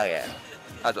 Semis? Oh yeah.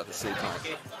 I was about to say time.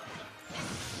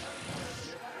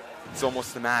 It's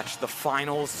almost the match. The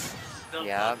finals.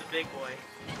 Yeah. The big boy.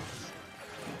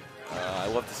 I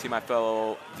love to see my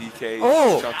fellow DK,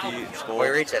 Oh! Chunky, and Skull. We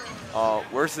reach it.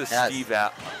 Where's this Yes. Steve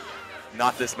at?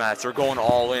 Not this match. They're going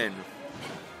all in.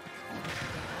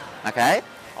 Okay.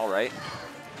 All right.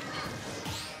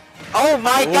 Oh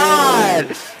my Ooh.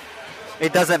 god!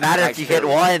 It doesn't matter Nice if you hit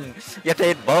carry. one. You have to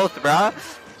hit both, bruh.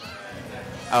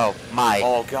 Oh my.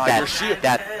 Oh god, That, your shield.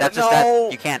 that's just No.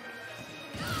 that. You can't.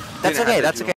 That's Didn't okay. have to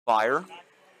That's do okay. Fire.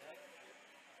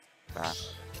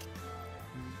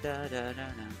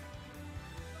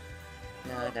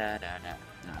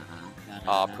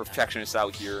 Perfectionist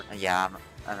out here. Yeah,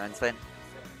 I'm insane.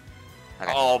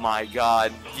 Okay. Oh my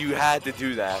god, you had to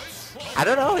do that. I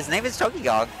don't know. His name is Chunky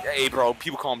Gog. Hey bro,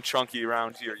 people call him Chunky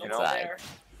around here, you know? Inside.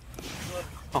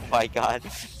 Oh my god.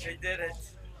 They did it.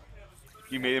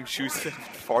 You made him choose the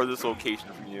farthest location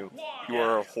from you. You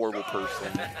are a horrible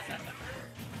person.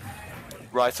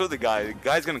 Bro, I saw the guy. The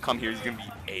guy's gonna come here. He's gonna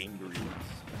be angry.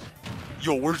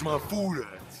 Yo, where's my food at?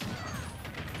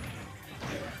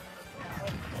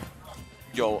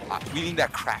 Yo, we need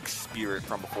that crack spirit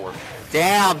from before.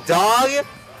 Damn, dog!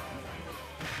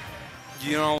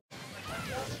 You know.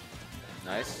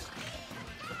 Nice.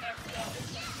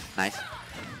 Nice.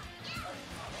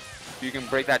 If you can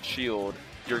break that shield,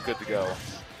 you're good to go.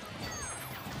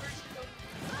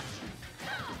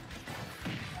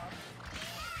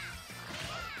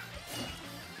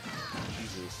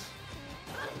 Jesus.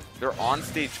 Their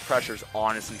on-stage pressure is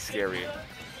honestly scary.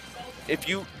 If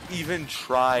you even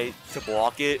try to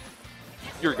block it,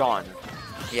 you're gone.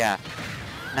 Yeah.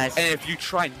 Nice. And if you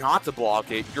try not to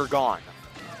block it, you're gone.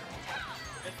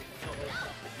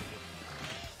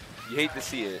 You hate to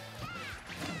see it.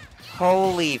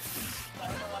 Holy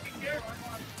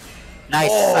Nice,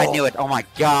 Oh. I knew it. Oh my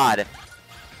god.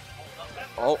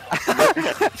 Oh.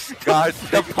 God,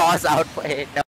 the pause outplay. No